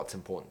in what's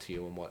important to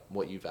you and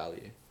what you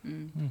value.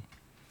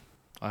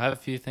 I have a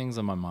few things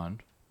on my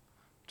mind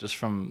just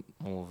from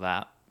all of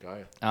that.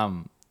 Go.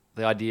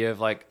 The idea of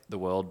like the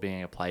world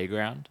being a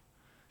playground,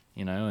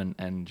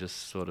 and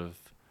just sort of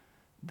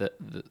I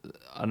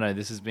don't know,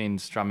 this has been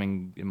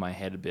strumming in my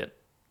head a bit.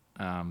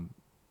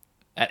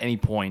 At any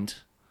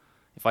point,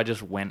 if I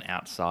just went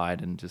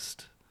outside and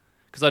just,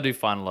 because I do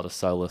find a lot of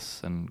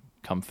solace and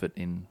comfort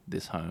in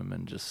this home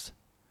and just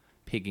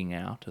pigging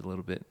out a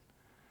little bit.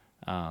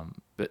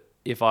 But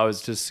if I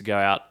was just to go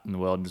out in the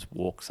world and just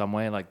walk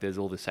somewhere, like there's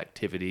all this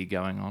activity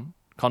going on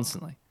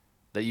constantly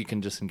that you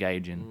can just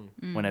engage in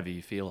whenever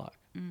you feel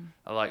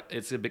like.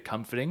 It's a bit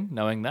comforting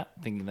knowing that,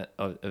 thinking that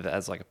of it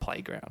as like a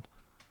playground.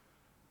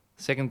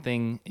 Second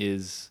thing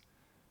is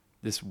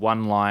this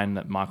one line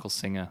that Michael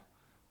Singer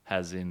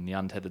has in The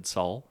Untethered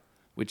Soul,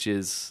 which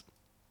is,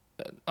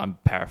 I'm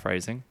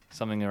paraphrasing,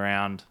 something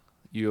around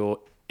your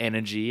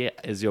energy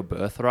is your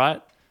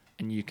birthright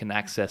and you can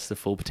access the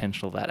full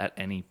potential of that at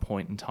any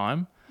point in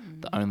time.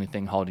 The only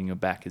thing holding you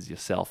back is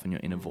yourself and your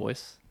inner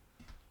voice.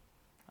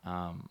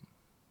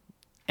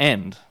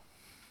 And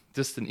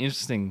just an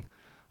interesting,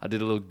 I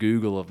did a little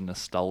Google of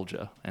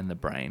nostalgia and the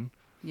brain.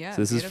 Yeah.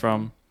 So this is beautiful.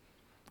 from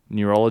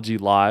Neurology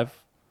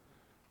Live.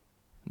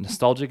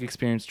 Nostalgic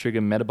experience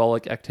trigger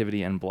metabolic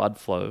activity and blood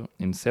flow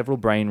in several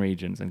brain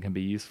regions and can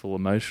be useful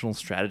emotional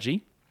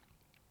strategy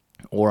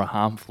or a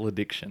harmful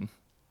addiction.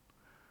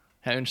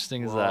 How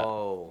interesting is that?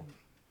 Whoa.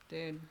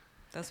 Dude,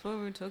 that's what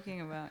we were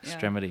talking about. Yeah.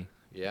 Extremity.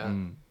 Yeah.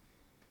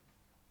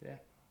 Yeah.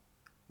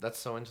 That's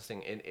so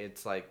interesting.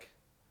 It's like,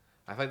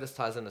 I feel like this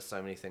ties into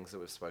so many things that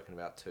we've spoken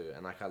about too.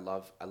 And like, I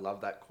love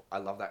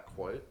that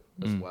quote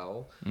as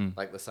well.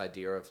 Like this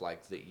idea of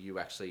like that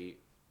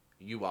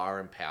you are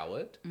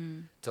empowered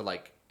to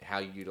like how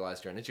you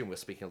utilize your energy. And we're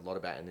speaking a lot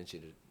about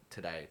energy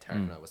today. Tara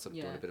and I were sort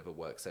of doing a bit of a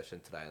work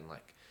session today, and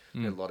like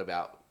a lot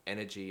about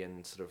energy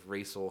and sort of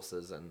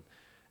resources, and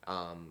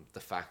the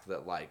fact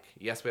that like,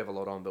 yes, we have a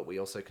lot on, but we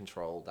also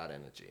control that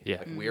energy. Yeah.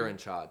 Like we're in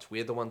charge.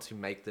 We're the ones who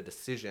make the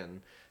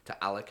decision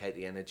to allocate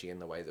the energy in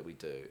the way that we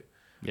do.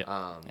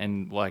 Yeah.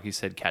 And like you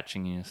said,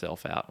 catching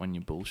yourself out when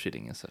you're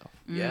bullshitting yourself.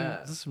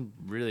 Yeah. This is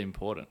really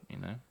important,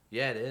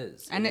 Yeah, it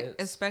is. And it is.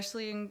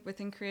 especially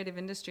within creative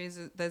industries,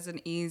 there's an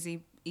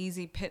easy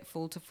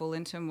pitfall to fall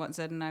into. And what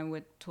Zed and I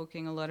were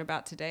talking a lot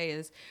about today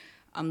is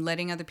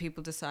letting other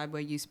people decide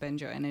where you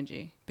spend your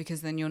energy,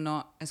 because then you're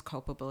not as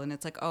culpable. And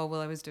it's like, oh,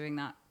 well, I was doing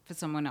that for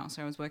someone else,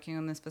 or I was working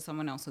on this for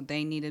someone else, or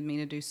they needed me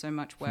to do so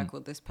much work,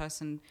 or this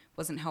person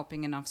wasn't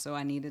helping enough, so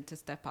I needed to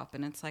step up.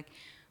 And it's like,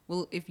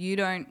 well, if you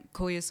don't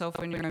call yourself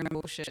on your own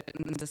bullshit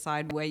and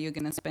decide where you're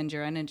going to spend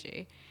your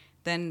energy,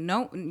 then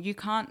you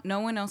can't. No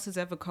one else is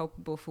ever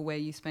culpable for where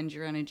you spend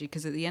your energy,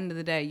 because at the end of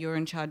the day, you're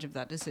in charge of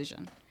that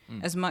decision.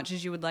 As much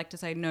as you would like to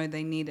say, no,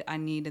 I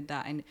needed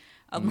that, and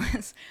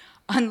unless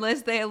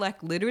they are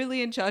like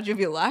literally in charge of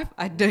your life,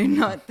 I do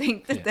not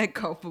think that they're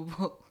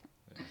culpable.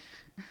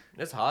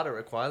 It's hard. It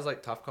requires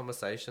like tough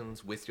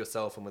conversations with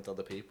yourself and with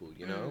other people,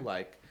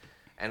 like,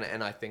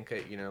 and I think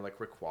it, like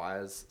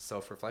requires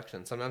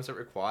self-reflection. Sometimes it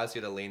requires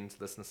you to lean into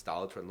this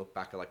nostalgia and look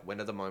back at like, when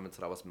are the moments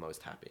that I was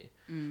most happy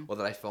or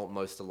that I felt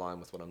most aligned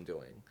with what I'm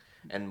doing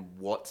and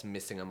what's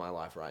missing in my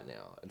life right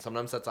now. And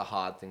sometimes that's a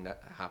hard thing to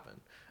happen.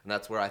 And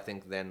that's where I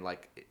think then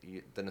like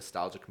the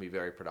nostalgia can be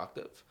very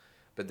productive.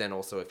 But then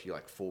also if you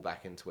like fall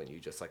back into it and you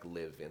just like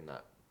live in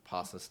that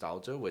past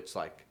nostalgia, which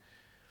like,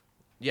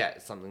 yeah,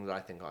 it's something that I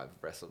think I've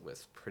wrestled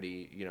with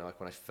pretty, like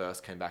when I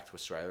first came back to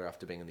Australia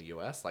after being in the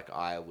US, like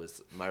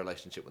my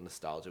relationship with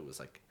nostalgia was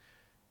like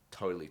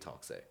totally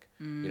toxic.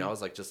 I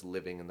was like just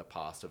living in the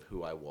past of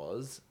who I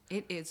was.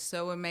 It is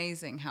so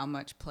amazing how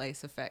much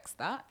place affects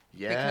that.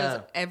 Yeah.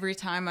 Because every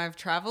time I've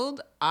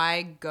traveled,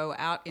 I go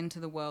out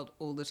into the world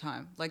all the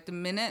time. Like the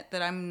minute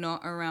that I'm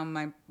not around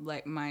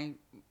my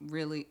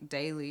really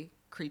daily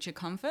creature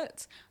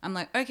comforts. I'm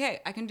like,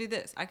 okay, I can do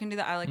this. I can do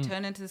that. I like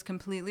turn into this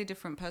completely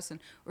different person.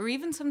 Or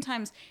even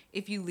sometimes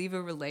if you leave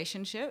a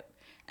relationship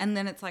and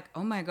then it's like,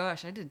 oh my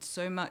gosh, I did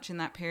so much in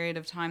that period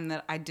of time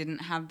that I didn't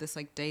have this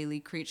like daily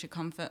creature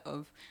comfort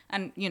of,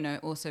 and you know,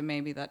 also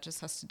maybe that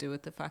just has to do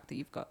with the fact that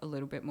you've got a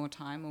little bit more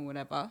time or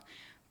whatever.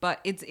 But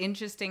it's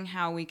interesting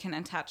how we can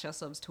attach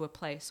ourselves to a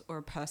place or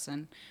a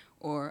person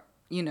or,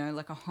 you know,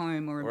 like a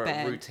home or a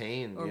bed. A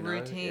routine. Or you know?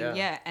 routine,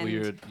 yeah. Well,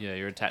 And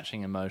you're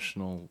attaching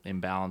emotional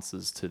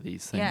imbalances to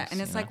these things. yeah, and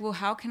it's you like, know? well,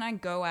 how can I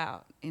go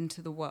out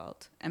into the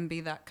world and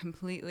be that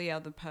completely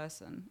other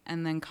person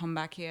and then come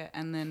back here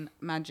and then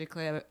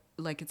magically,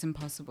 like, it's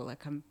impossible.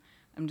 Like, I'm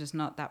just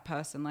not that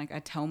person. Like,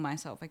 I tell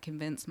myself, I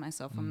convince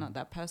myself I'm not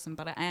that person,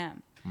 but I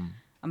am.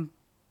 I'm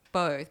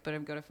both, but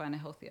I've got to find a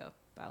healthier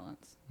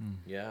balance.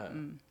 Yeah.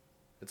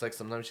 It's like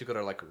sometimes you got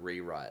to like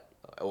rewrite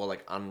or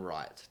like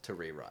unwrite to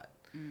rewrite.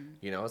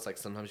 You know, it's like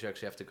sometimes you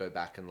actually have to go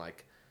back and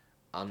like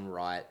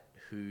unwrite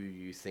who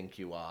you think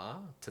you are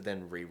to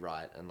then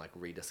rewrite and like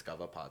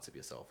rediscover parts of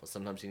yourself. Or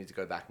sometimes you need to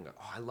go back and go,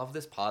 oh, I love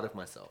this part of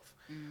myself.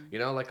 You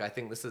know, like I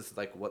think this is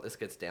like what this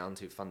gets down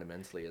to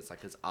fundamentally is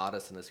like as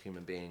artists and as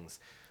human beings,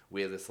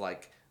 we're this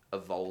like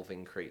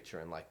evolving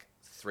creature in like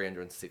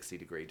 360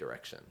 degree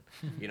direction.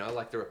 You know,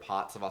 like there are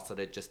parts of us that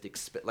are just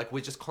like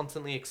we're just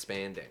constantly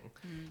expanding.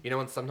 You know,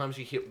 and sometimes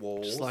you hit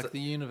walls. Just like the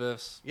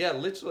universe. Yeah,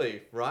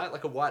 literally, right?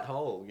 Like a white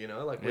hole, you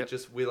know? Like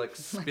we're like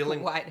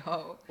spilling. Like a white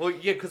hole. Well,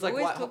 yeah, because like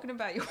Always white talking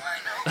about your white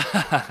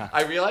hole.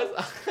 I realize.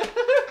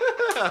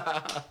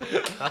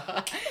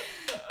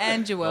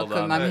 And you're Well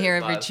welcome. done. I'm here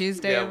every Nice.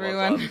 Tuesday, Yeah,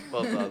 everyone.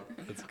 Well done.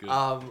 That's good.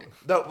 No,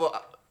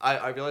 well,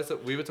 I realized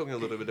that we were talking a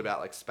little bit about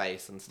like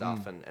space and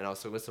stuff, and I was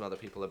talking with some other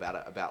people about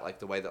it, about like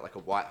the way that like a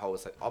white hole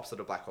is like opposite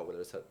of black hole, where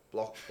there's a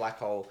black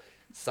hole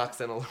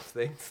sucks in a lot of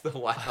things. The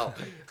white hole.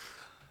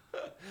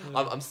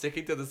 I'm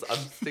sticking to this. I'm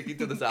sticking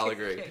to this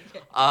allegory.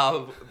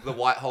 The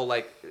white hole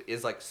like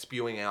is like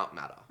spewing out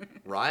matter,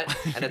 right?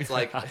 And it's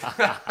like.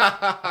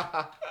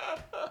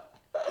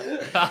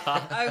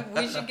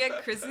 We should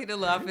get Chrissy to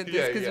laugh at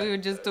this because we were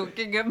just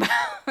talking about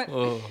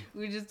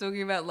we were just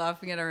talking about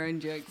laughing at our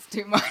own jokes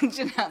too much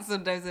and how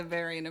sometimes they're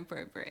very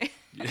inappropriate.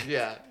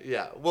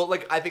 Yeah. Well,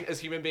 like I think as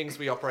human beings,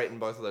 we operate in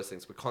both of those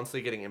things. We're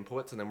constantly getting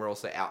inputs, and then we're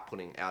also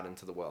outputting out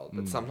into the world.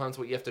 But sometimes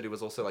what you have to do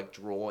is also like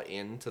draw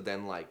in to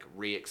then like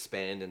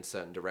re-expand in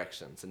certain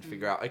directions and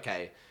figure out,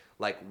 okay,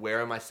 like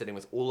where am I sitting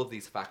with all of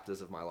these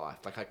factors of my life?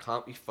 Like I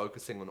can't be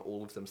focusing on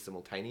all of them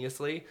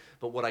simultaneously,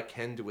 but what I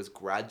can do is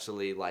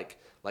gradually like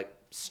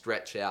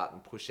stretch out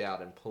and push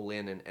out and pull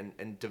in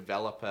and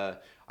develop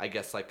a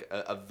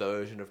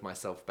version of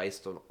myself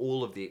based on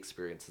all of the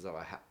experiences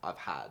I've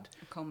had.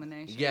 A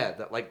culmination. Yeah,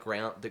 that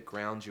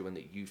grounds you and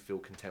that you feel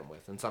content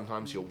with. And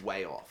sometimes you're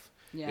way off.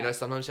 Yeah. You know,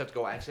 sometimes you have to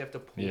go, I actually have to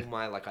pull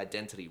my like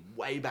identity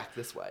way back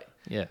this way.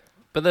 Yeah.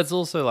 But that's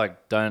also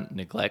like, don't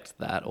neglect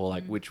that or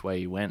like which way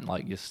you went.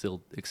 Like you're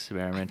still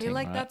experimenting. I feel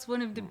like right? that's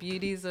one of the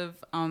beauties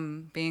of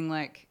being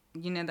like,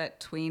 you know, that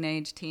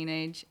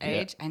teenage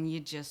age, and you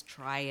just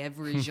try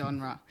every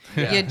genre.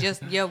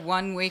 You're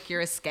 1 week you're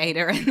a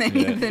skater, and then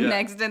you're the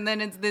next, and then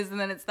it's this, and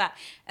then it's that,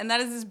 and that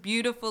is this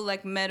beautiful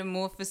like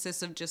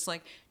metamorphosis of just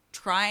like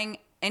trying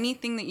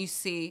anything that you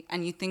see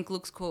and you think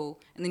looks cool,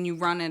 and then you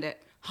run at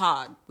it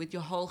hard with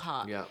your whole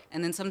heart,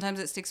 and then sometimes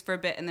it sticks for a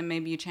bit, and then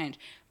maybe you change,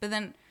 but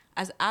then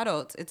as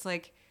adults, it's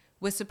like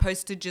we're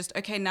supposed to just,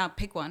 okay, now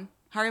pick one.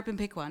 Hurry up and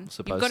pick one.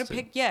 You've got to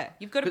pick,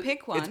 you've got to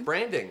pick one. It's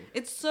branding.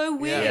 It's so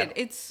weird.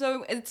 Yeah.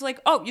 It's like,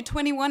 oh, you're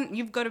 21,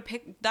 you've got to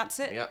pick, that's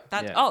it. Yeah.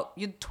 Oh,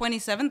 you're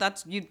 27,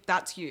 that's you.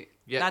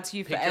 Yeah. That's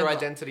you Pick forever. your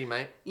identity,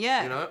 mate.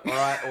 Yeah. You know? All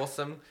right,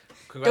 awesome.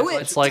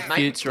 Congratulations. It's like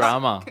Mate,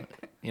 Futurama,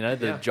 you know,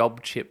 the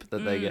job chip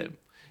that they get.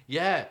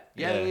 Yeah.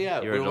 You're We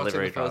a were watching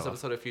delivery the first driver.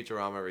 episode of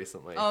Futurama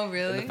recently. Oh,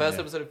 really? In the first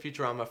episode of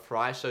Futurama,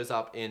 Fry shows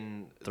up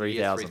in the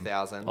year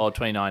 3000. Oh,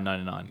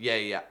 $29.99.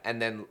 Yeah. And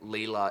then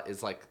Leela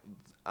is like,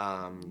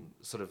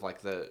 sort of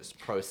like the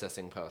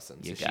processing person.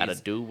 You So gotta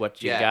she's- do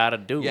what you gotta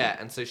do. Yeah,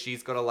 and so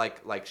she's got to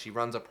like she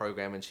runs a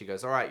program and she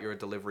goes, all right, you're a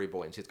delivery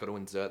boy, and she's got to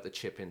insert the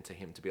chip into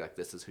him to be like,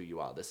 this is who you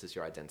are, this is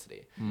your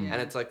identity. Yeah.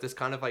 And it's like this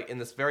kind of like in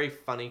this very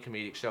funny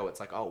comedic show, it's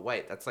like, oh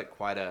wait, that's like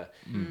quite a,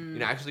 you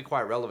know, actually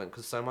quite relevant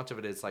because so much of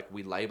it is like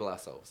we label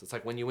ourselves. It's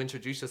like when you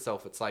introduce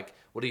yourself, it's like,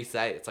 what do you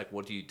say? It's like,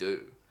 what do you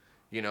do?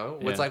 You know,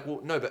 it's like,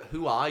 well, no, but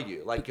who are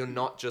you? Like, you're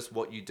not just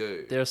what you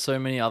do. There are so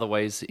many other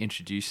ways to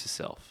introduce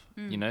yourself.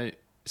 You know,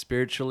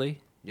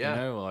 spiritually. Yeah.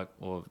 You know, like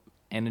or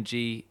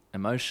energy,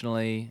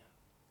 emotionally,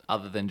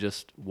 other than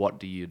just what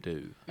do you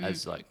do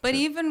as like. But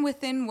even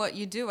within what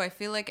you do, I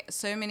feel like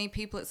so many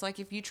people, it's like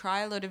if you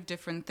try a lot of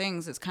different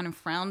things, it's kind of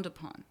frowned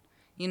upon,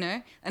 you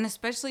know? And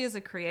especially as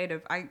a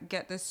creative, I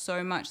get this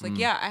so much. Like,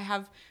 I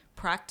have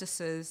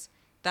practices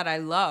that I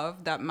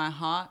love, that my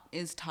heart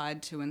is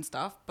tied to and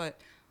stuff, but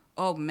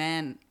oh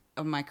man,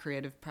 of my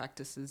creative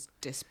practice is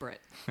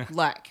disparate.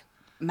 Like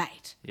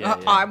mate,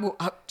 Yeah, I will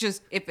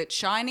just, if it's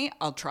shiny,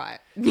 I'll try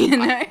it. You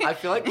know? I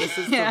feel like this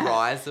is Yeah. the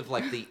rise of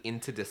like the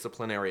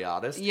interdisciplinary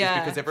artist. is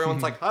Yeah. because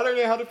everyone's like, I don't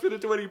know how to fit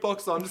into any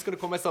box, so I'm just going to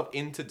call myself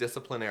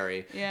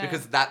interdisciplinary. Yeah.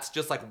 Because that's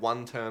just like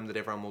one term that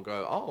everyone will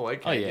go, oh,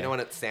 okay. Oh, yeah. You know,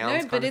 and it sounds No,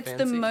 kind but of it's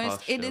fancy. the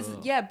most. Oh, It is, sure.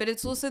 yeah, but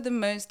it's also the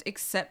most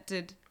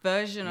accepted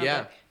version of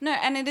Yeah. it. No,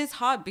 and it is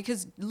hard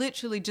because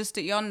literally just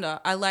at Yonder,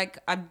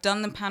 I've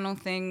done the panel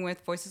thing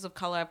with Voices of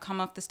Color. I've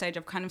come off the stage.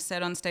 I've kind of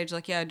said on stage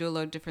like, yeah, I do a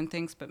lot of different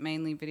things, but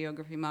mainly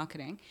videography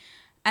marketing.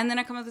 And then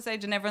I come off the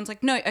stage and everyone's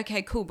like, no,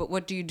 okay, cool, but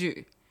what do you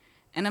do?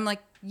 And I'm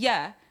like,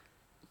 yeah,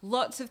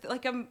 lots of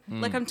like I'm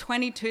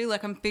 22,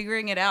 like I'm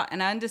figuring it out,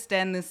 and I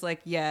understand this like,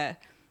 yeah,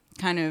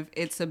 kind of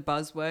it's a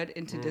buzzword,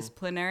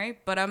 interdisciplinary,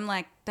 but I'm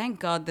like, thank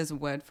God there's a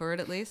word for it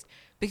at least,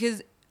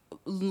 because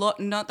not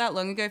that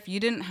long ago, if you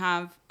didn't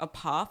have a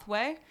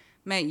pathway,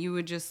 mate, you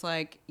were just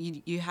like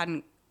you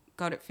hadn't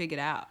got it figured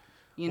out,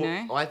 you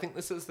know? Well, I think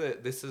this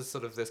is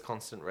sort of this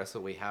constant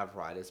wrestle we have,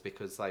 right? Is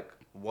because like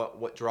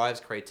what drives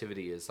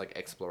creativity is like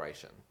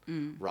exploration,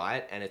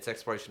 right? And it's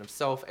exploration of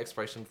self,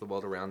 exploration of the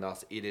world around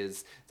us. It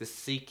is the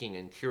seeking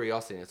and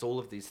curiosity. It's all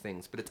of these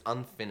things, but it's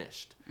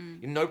unfinished.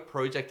 No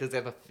project is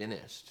ever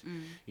finished,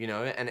 you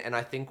know. And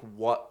I think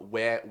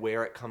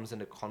where it comes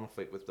into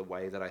conflict with the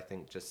way that I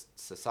think just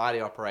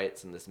society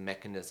operates and this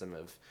mechanism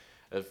of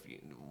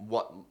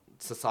what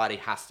society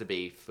has to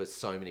be for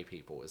so many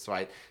people is,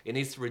 right, it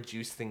needs to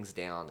reduce things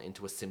down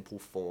into a simple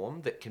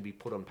form that can be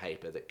put on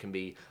paper, that can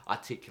be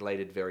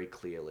articulated very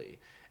clearly.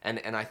 And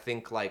I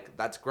think like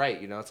that's great,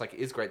 you know, it's like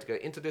it's great to go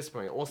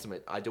interdisciplinary, awesome,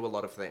 I do a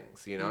lot of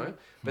things, you know,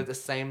 but at the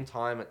same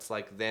time it's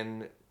like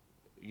then,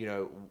 you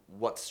know,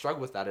 what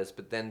struggle with that is,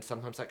 but then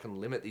sometimes that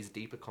can limit these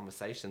deeper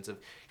conversations of,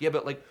 yeah,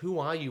 but like, who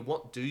are you?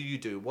 What do you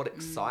do? What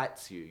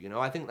excites you? You know,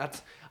 I think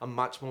that's a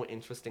much more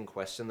interesting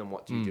question than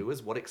what do you do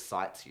is what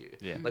excites you?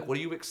 Yeah. Like, what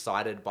are you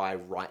excited by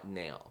right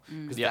now?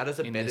 Because Yeah, that is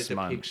a in better this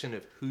moment. depiction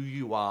of who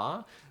you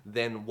are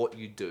than what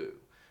you do.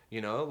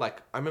 You know,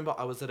 like I remember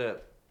I was at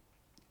a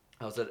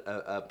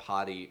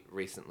party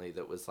recently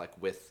that was like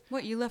with...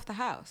 What, you left the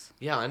house?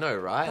 Yeah, I know,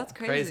 right? That's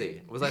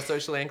crazy. Was I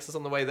socially anxious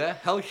on the way there?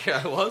 Hell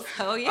yeah, I was.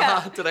 Hell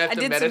yeah. Did I have I to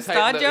did some meditate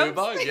star in the jumps.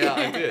 Uber? Yeah,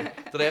 I did.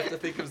 Did I have to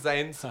think of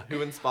Zane's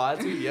Who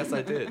Inspires You? Yes,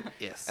 I did.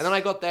 Yes. And then I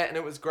got there and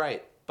it was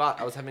great.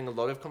 But I was having a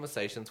lot of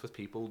conversations with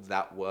people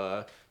that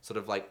were sort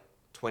of like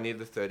 20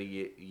 to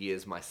 30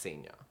 years my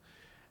senior.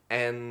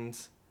 And...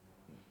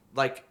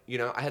 like, you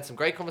know, I had some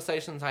great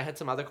conversations. I had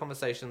some other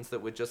conversations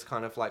that were just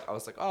kind of like, I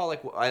was like, oh,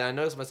 like, I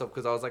noticed myself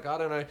because I was like, I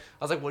don't know. I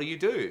was like, what do you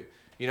do?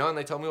 You know, and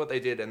they told me what they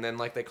did. And then,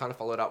 like, they kind of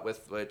followed up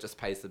with, well, it just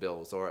pays the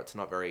bills or it's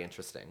not very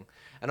interesting.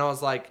 And I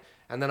was like,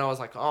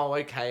 oh,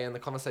 okay. And the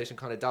conversation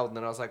kind of dulled. And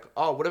then I was like,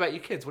 oh, what about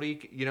your kids? What do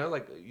you know,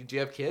 like, do you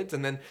have kids?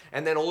 And then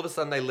all of a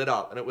sudden they lit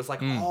up and it was like,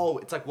 oh,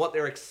 it's like what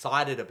they're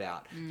excited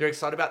about. They're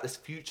excited about this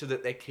future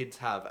that their kids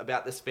have,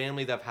 about this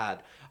family they've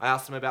had. I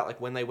asked them about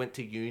like when they went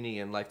to uni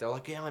and like, they were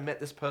like, yeah, I met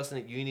this person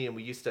at uni and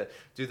we used to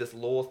do this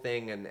law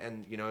thing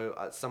and you know,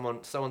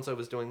 someone, so-and-so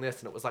was doing this.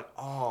 And it was like,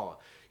 oh,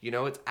 you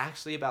know, it's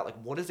actually about like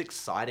what is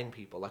exciting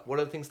people? Like what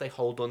are the things they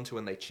hold on to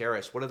and they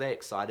cherish? What are they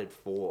excited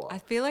for? I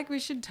feel like we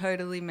should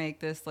totally make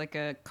this like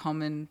a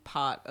common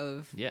part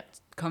of Yeah.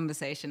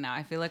 conversation now.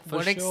 I feel like For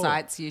what sure.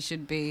 excites you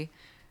should be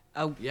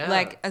Yeah.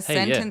 like a Hey,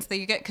 yeah. sentence that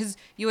you get, because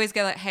you always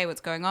go like, hey,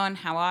 what's going on?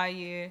 How are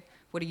you?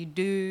 What do you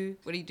do?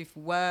 What do you do for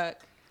work?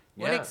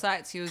 What Yeah.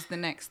 excites you is the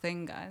next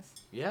thing, guys.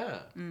 Yeah.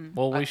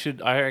 Well,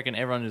 I reckon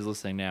everyone who's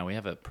listening now, we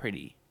have a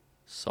pretty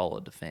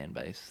solid fan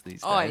base these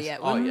days. Oh yeah,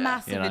 we're Oh, yeah.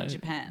 massive You know, in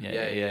Japan.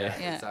 yeah.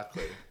 Yeah.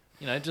 Exactly.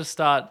 You know, just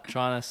start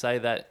trying to say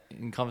that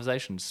in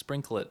conversation.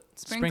 Sprinkle it.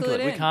 Sprinkle it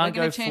We in. can't We're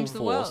gonna go change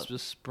full the force. world.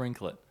 Just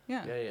sprinkle it.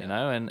 Yeah. Yeah, yeah. You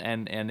know,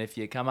 and if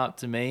you come up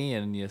to me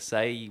and you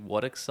say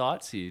what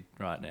excites you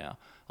right now,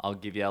 I'll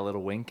give you a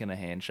little wink and a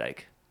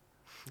handshake.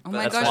 Oh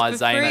my That's gosh, why for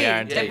Zane free.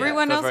 guaranteed it.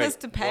 Everyone For else free. has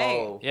to pay.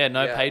 Whoa. Yeah,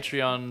 no Yeah.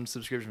 Patreon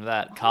subscription for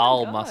that. Oh my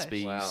Carl gosh. must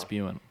be Wow.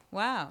 spewing.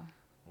 Wow.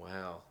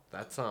 Wow.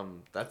 That's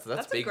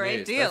That's big a great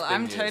news. deal. That's big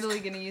I'm news. totally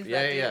going to use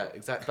Yeah, that deal. yeah,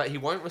 exactly. But he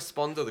won't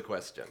respond to the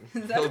question.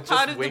 Is that He'll a just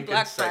part of the wink and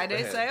Black shake the Friday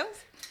hand. sales?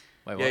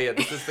 Wait, Yeah, what? yeah.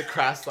 This is the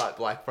Crash Light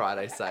Black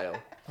Friday sale.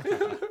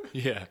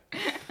 Yeah.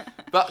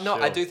 But no,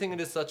 I Sure. do think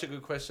it is such a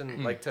good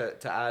question, like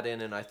to add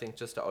in, and I think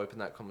just to open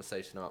that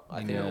conversation up. I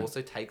think Yeah. it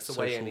also takes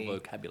away Social any.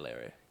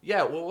 vocabulary.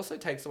 Yeah, well, also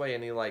takes away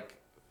any like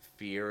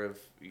fear of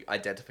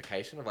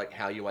identification of like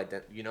how you like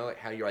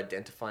how you're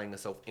identifying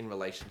yourself in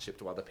relationship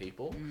to other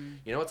people.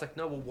 You know, it's like,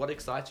 no, well, what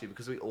excites you?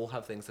 Because we all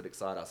have things that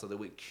excite us or that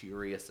we're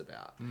curious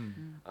about.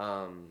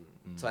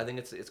 So I think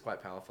it's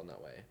quite powerful in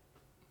that way.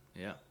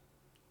 Yeah.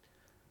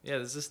 Yeah,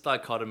 there's this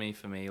dichotomy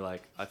for me.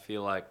 Like, I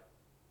feel like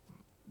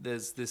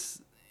there's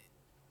this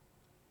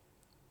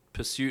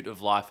pursuit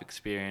of life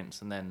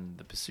experience and then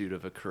the pursuit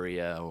of a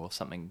career or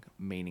something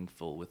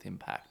meaningful with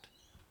impact.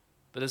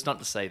 But it's not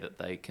to say that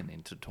they can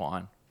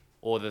intertwine,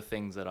 or the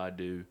things that I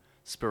do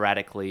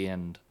sporadically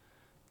and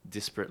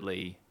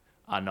disparately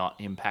are not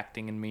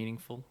impacting and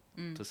meaningful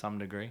to some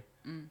degree.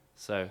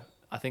 So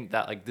I think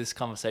that like this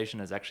conversation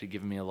has actually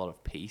given me a lot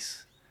of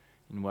peace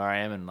in where I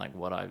am and like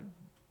what I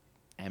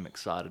am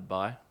excited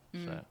by.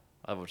 So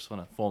I just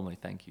want to formally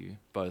thank you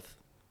both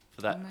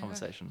for that Oh my God,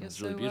 conversation. You're It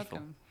was really so beautiful.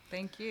 welcome.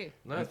 Thank you.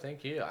 No,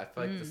 thank you. I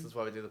feel like this is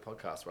why we do the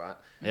podcast, right?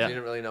 Yeah. We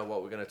didn't really know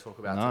what we're going to talk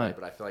about No. today,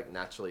 but I feel like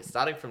naturally,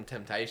 starting from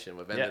temptation,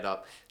 we've ended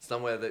up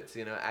somewhere that's,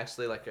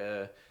 actually like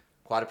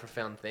quite a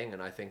profound thing.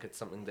 And I think it's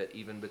something that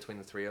even between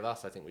the three of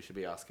us, I think we should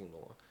be asking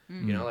more.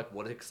 Like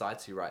what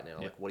excites you right now?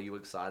 Yeah. Like what are you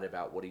excited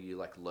about? What are you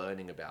like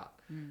learning about?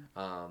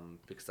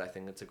 Because I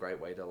think it's a great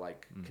way to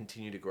like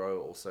continue to grow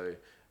also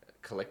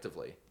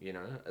collectively,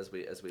 as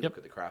we look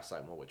at the craft site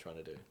and what we're trying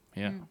to do.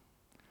 Yeah.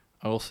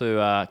 I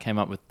also came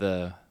up with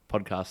the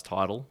podcast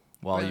title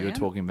while you were Brilliant.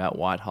 talking about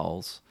white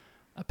holes,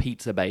 a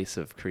pizza base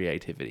of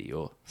creativity,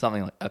 or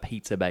something like a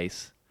pizza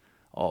base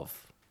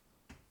of.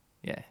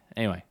 Yeah.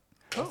 Anyway,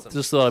 Awesome.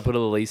 just thought I'd put a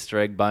little Easter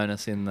egg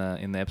bonus in the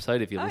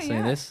episode. If you're Oh, listening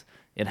yeah. to this,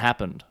 it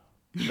happened.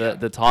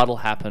 The title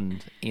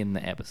happened in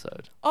the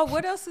episode Oh,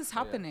 what else is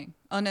happening?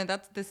 Oh no,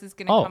 this is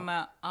gonna Oh. come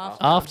out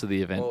after. after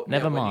the event. Well,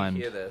 Never when mind.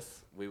 you hear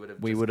this, we would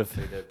have We just would have-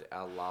 completed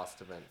our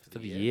last event for For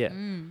the the year,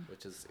 year.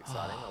 which is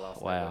exciting. Our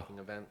last Wow. networking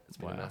event. It's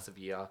been a Wow. massive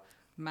year.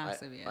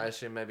 Massive, I yeah.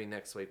 assume maybe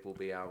next week will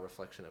be our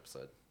reflection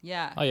episode.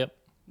 Yeah. Oh, yep.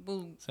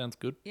 We'll Sounds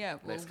good. we'll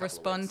couple of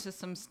respond weeks. to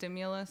some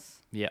stimulus.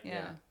 Yeah.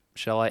 Yeah.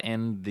 Shall I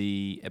end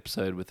the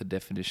episode with a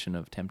definition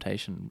of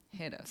temptation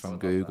Hit us. from love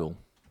Google?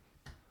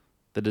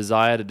 The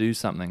desire to do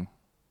something,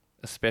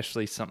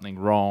 especially something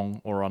wrong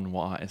or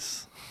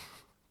unwise.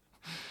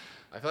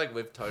 I feel like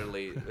we've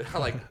totally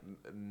like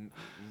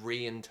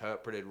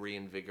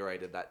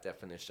reinvigorated that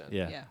definition.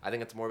 Yeah. Yeah. I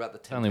think it's more about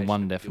the only temptation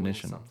one of doing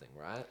definition. something,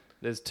 right?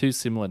 There's two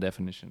similar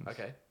definitions.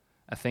 Okay.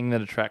 A thing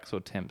that attracts or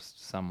tempts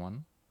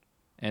someone,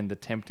 and the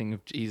tempting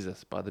of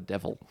Jesus by the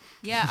devil.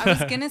 Yeah, I was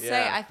gonna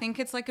say Yeah. I think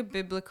it's like a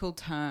biblical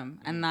term,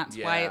 and that's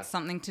why Yeah. it's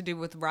something to do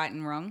with right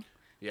and wrong.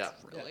 Yeah.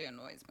 Really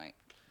annoys me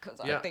because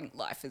Yeah. I think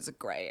life is a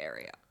grey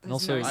area. There's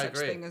also- no I such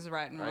agree. thing as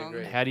right and I wrong.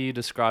 agree. How do you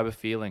describe a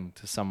feeling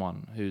to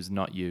someone who's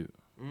not you?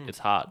 It's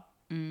hard,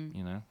 Mm.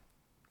 you know?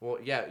 Well,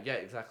 yeah,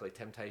 exactly.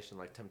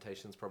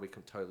 Temptation's probably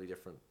totally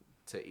different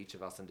to each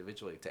of us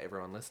individually, to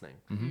everyone listening.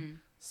 Mm.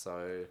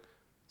 So,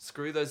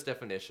 screw those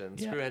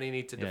definitions. Yeah. Screw any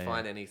need to Yeah,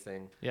 define yeah.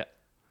 anything. Yeah.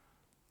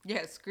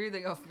 Yeah, screw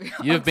the off.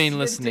 You've been Oxford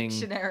listening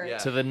Dictionary. Yeah.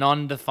 to the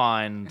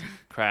non-defined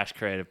Crash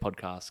Creative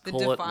Podcast. The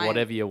Call it defined-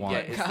 whatever you want.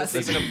 Yeah, is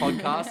this even a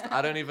podcast?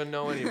 I don't even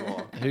know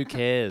anymore. Who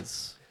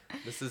cares?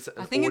 This is an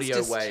I think it's audio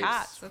just waves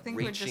chats. I think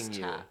we're reaching just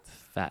you chats.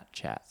 Fat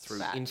chats. through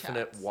Fat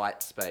infinite chats.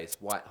 white space,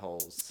 white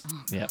holes.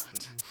 Yep.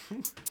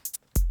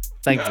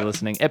 Thank you for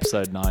listening.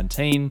 Episode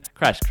 19,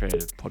 Crash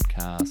Creative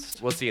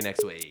Podcast. We'll see you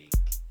next week.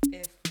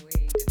 If we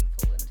didn't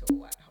fall into a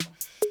white hole.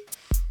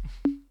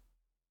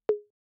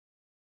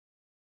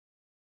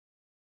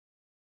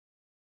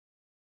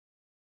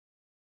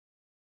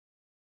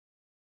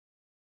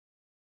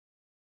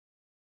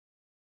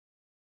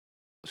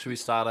 Should we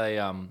start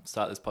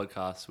this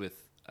podcast with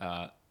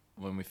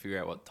when we figure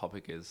out what the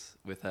topic is,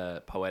 with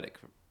a poetic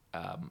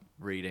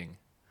reading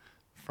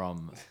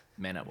from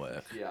Men at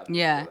Work?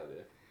 Yeah.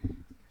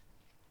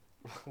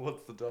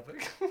 What's the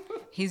topic?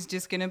 He's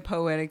just gonna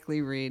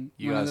poetically read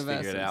You one guys of the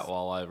figure verses. it out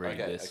while I read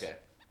okay, this. okay.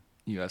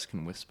 You guys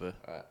can whisper.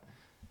 All right.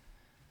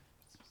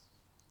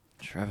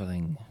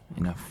 Traveling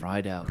in a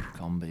fried out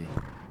combi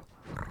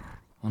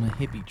on a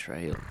hippie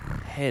trail,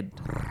 head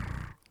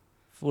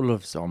full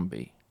of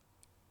zombie.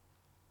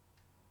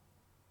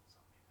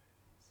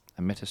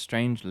 I met a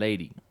strange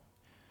lady.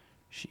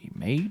 She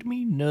made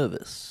me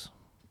nervous.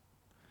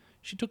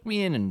 She took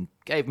me in and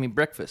gave me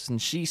breakfast,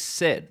 and she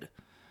said,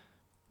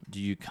 "Do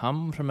you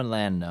come from a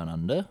land down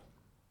under,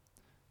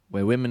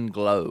 where women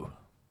glow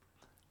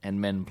and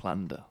men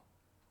plunder?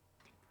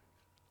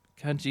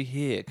 Can't you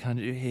hear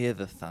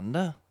the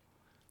thunder?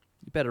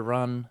 You better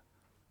run,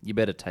 you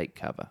better take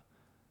cover."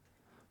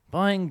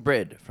 Buying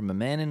bread from a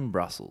man in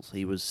Brussels,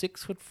 he was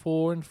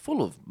 6'4" and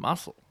full of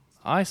muscle.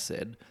 I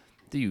said,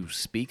 "Do you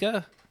speak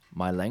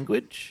my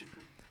language?"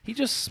 He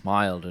just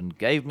smiled and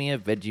gave me a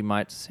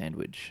Vegemite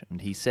sandwich,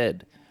 and he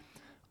said,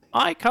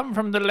 "I come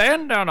from the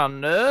land down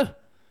under,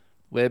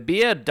 where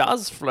beer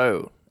does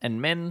flow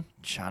and men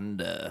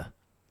chunder.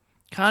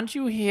 Can't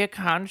you hear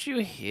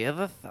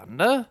the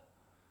thunder?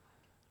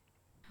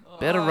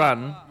 Better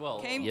run,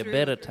 Came you through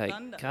better with take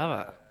thunder.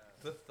 cover."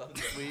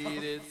 We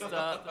did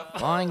start the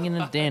Lying in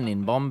a den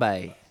in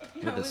Bombay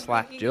with a was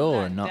slack looking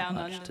jaw at and not Down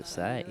much Under, to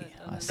say,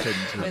 I Under, said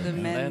to where the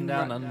him, men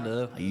down run.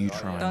 under, are you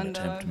trying Thunder.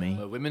 to tempt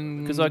me?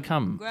 Women Because I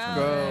come Grow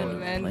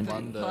from and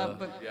plenty.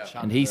 club.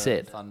 And he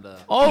said, thunder.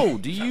 "Oh,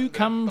 do you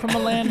come from a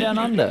land down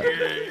under?"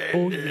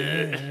 "Oh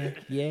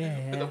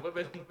yeah,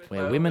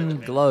 where women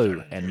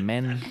glow and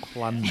men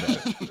plunder.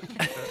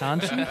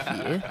 Can't you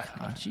hear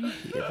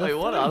the Wait,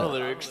 what thunder? other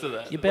lyrics to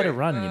that? You better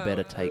run, you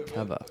better take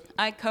cover."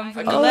 I come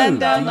from the "Oh, land do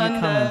down you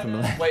come under, from a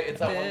land..." Wait, it's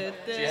that one.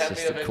 She had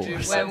Just me a the veggie chorus.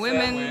 where sandwich.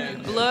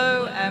 women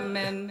glow and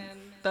men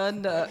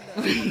thunder.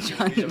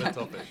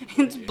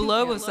 It's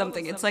blow or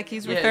something. It's like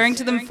he's referring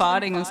to them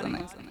farting or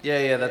something.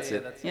 Yeah, that's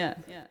it. Yeah.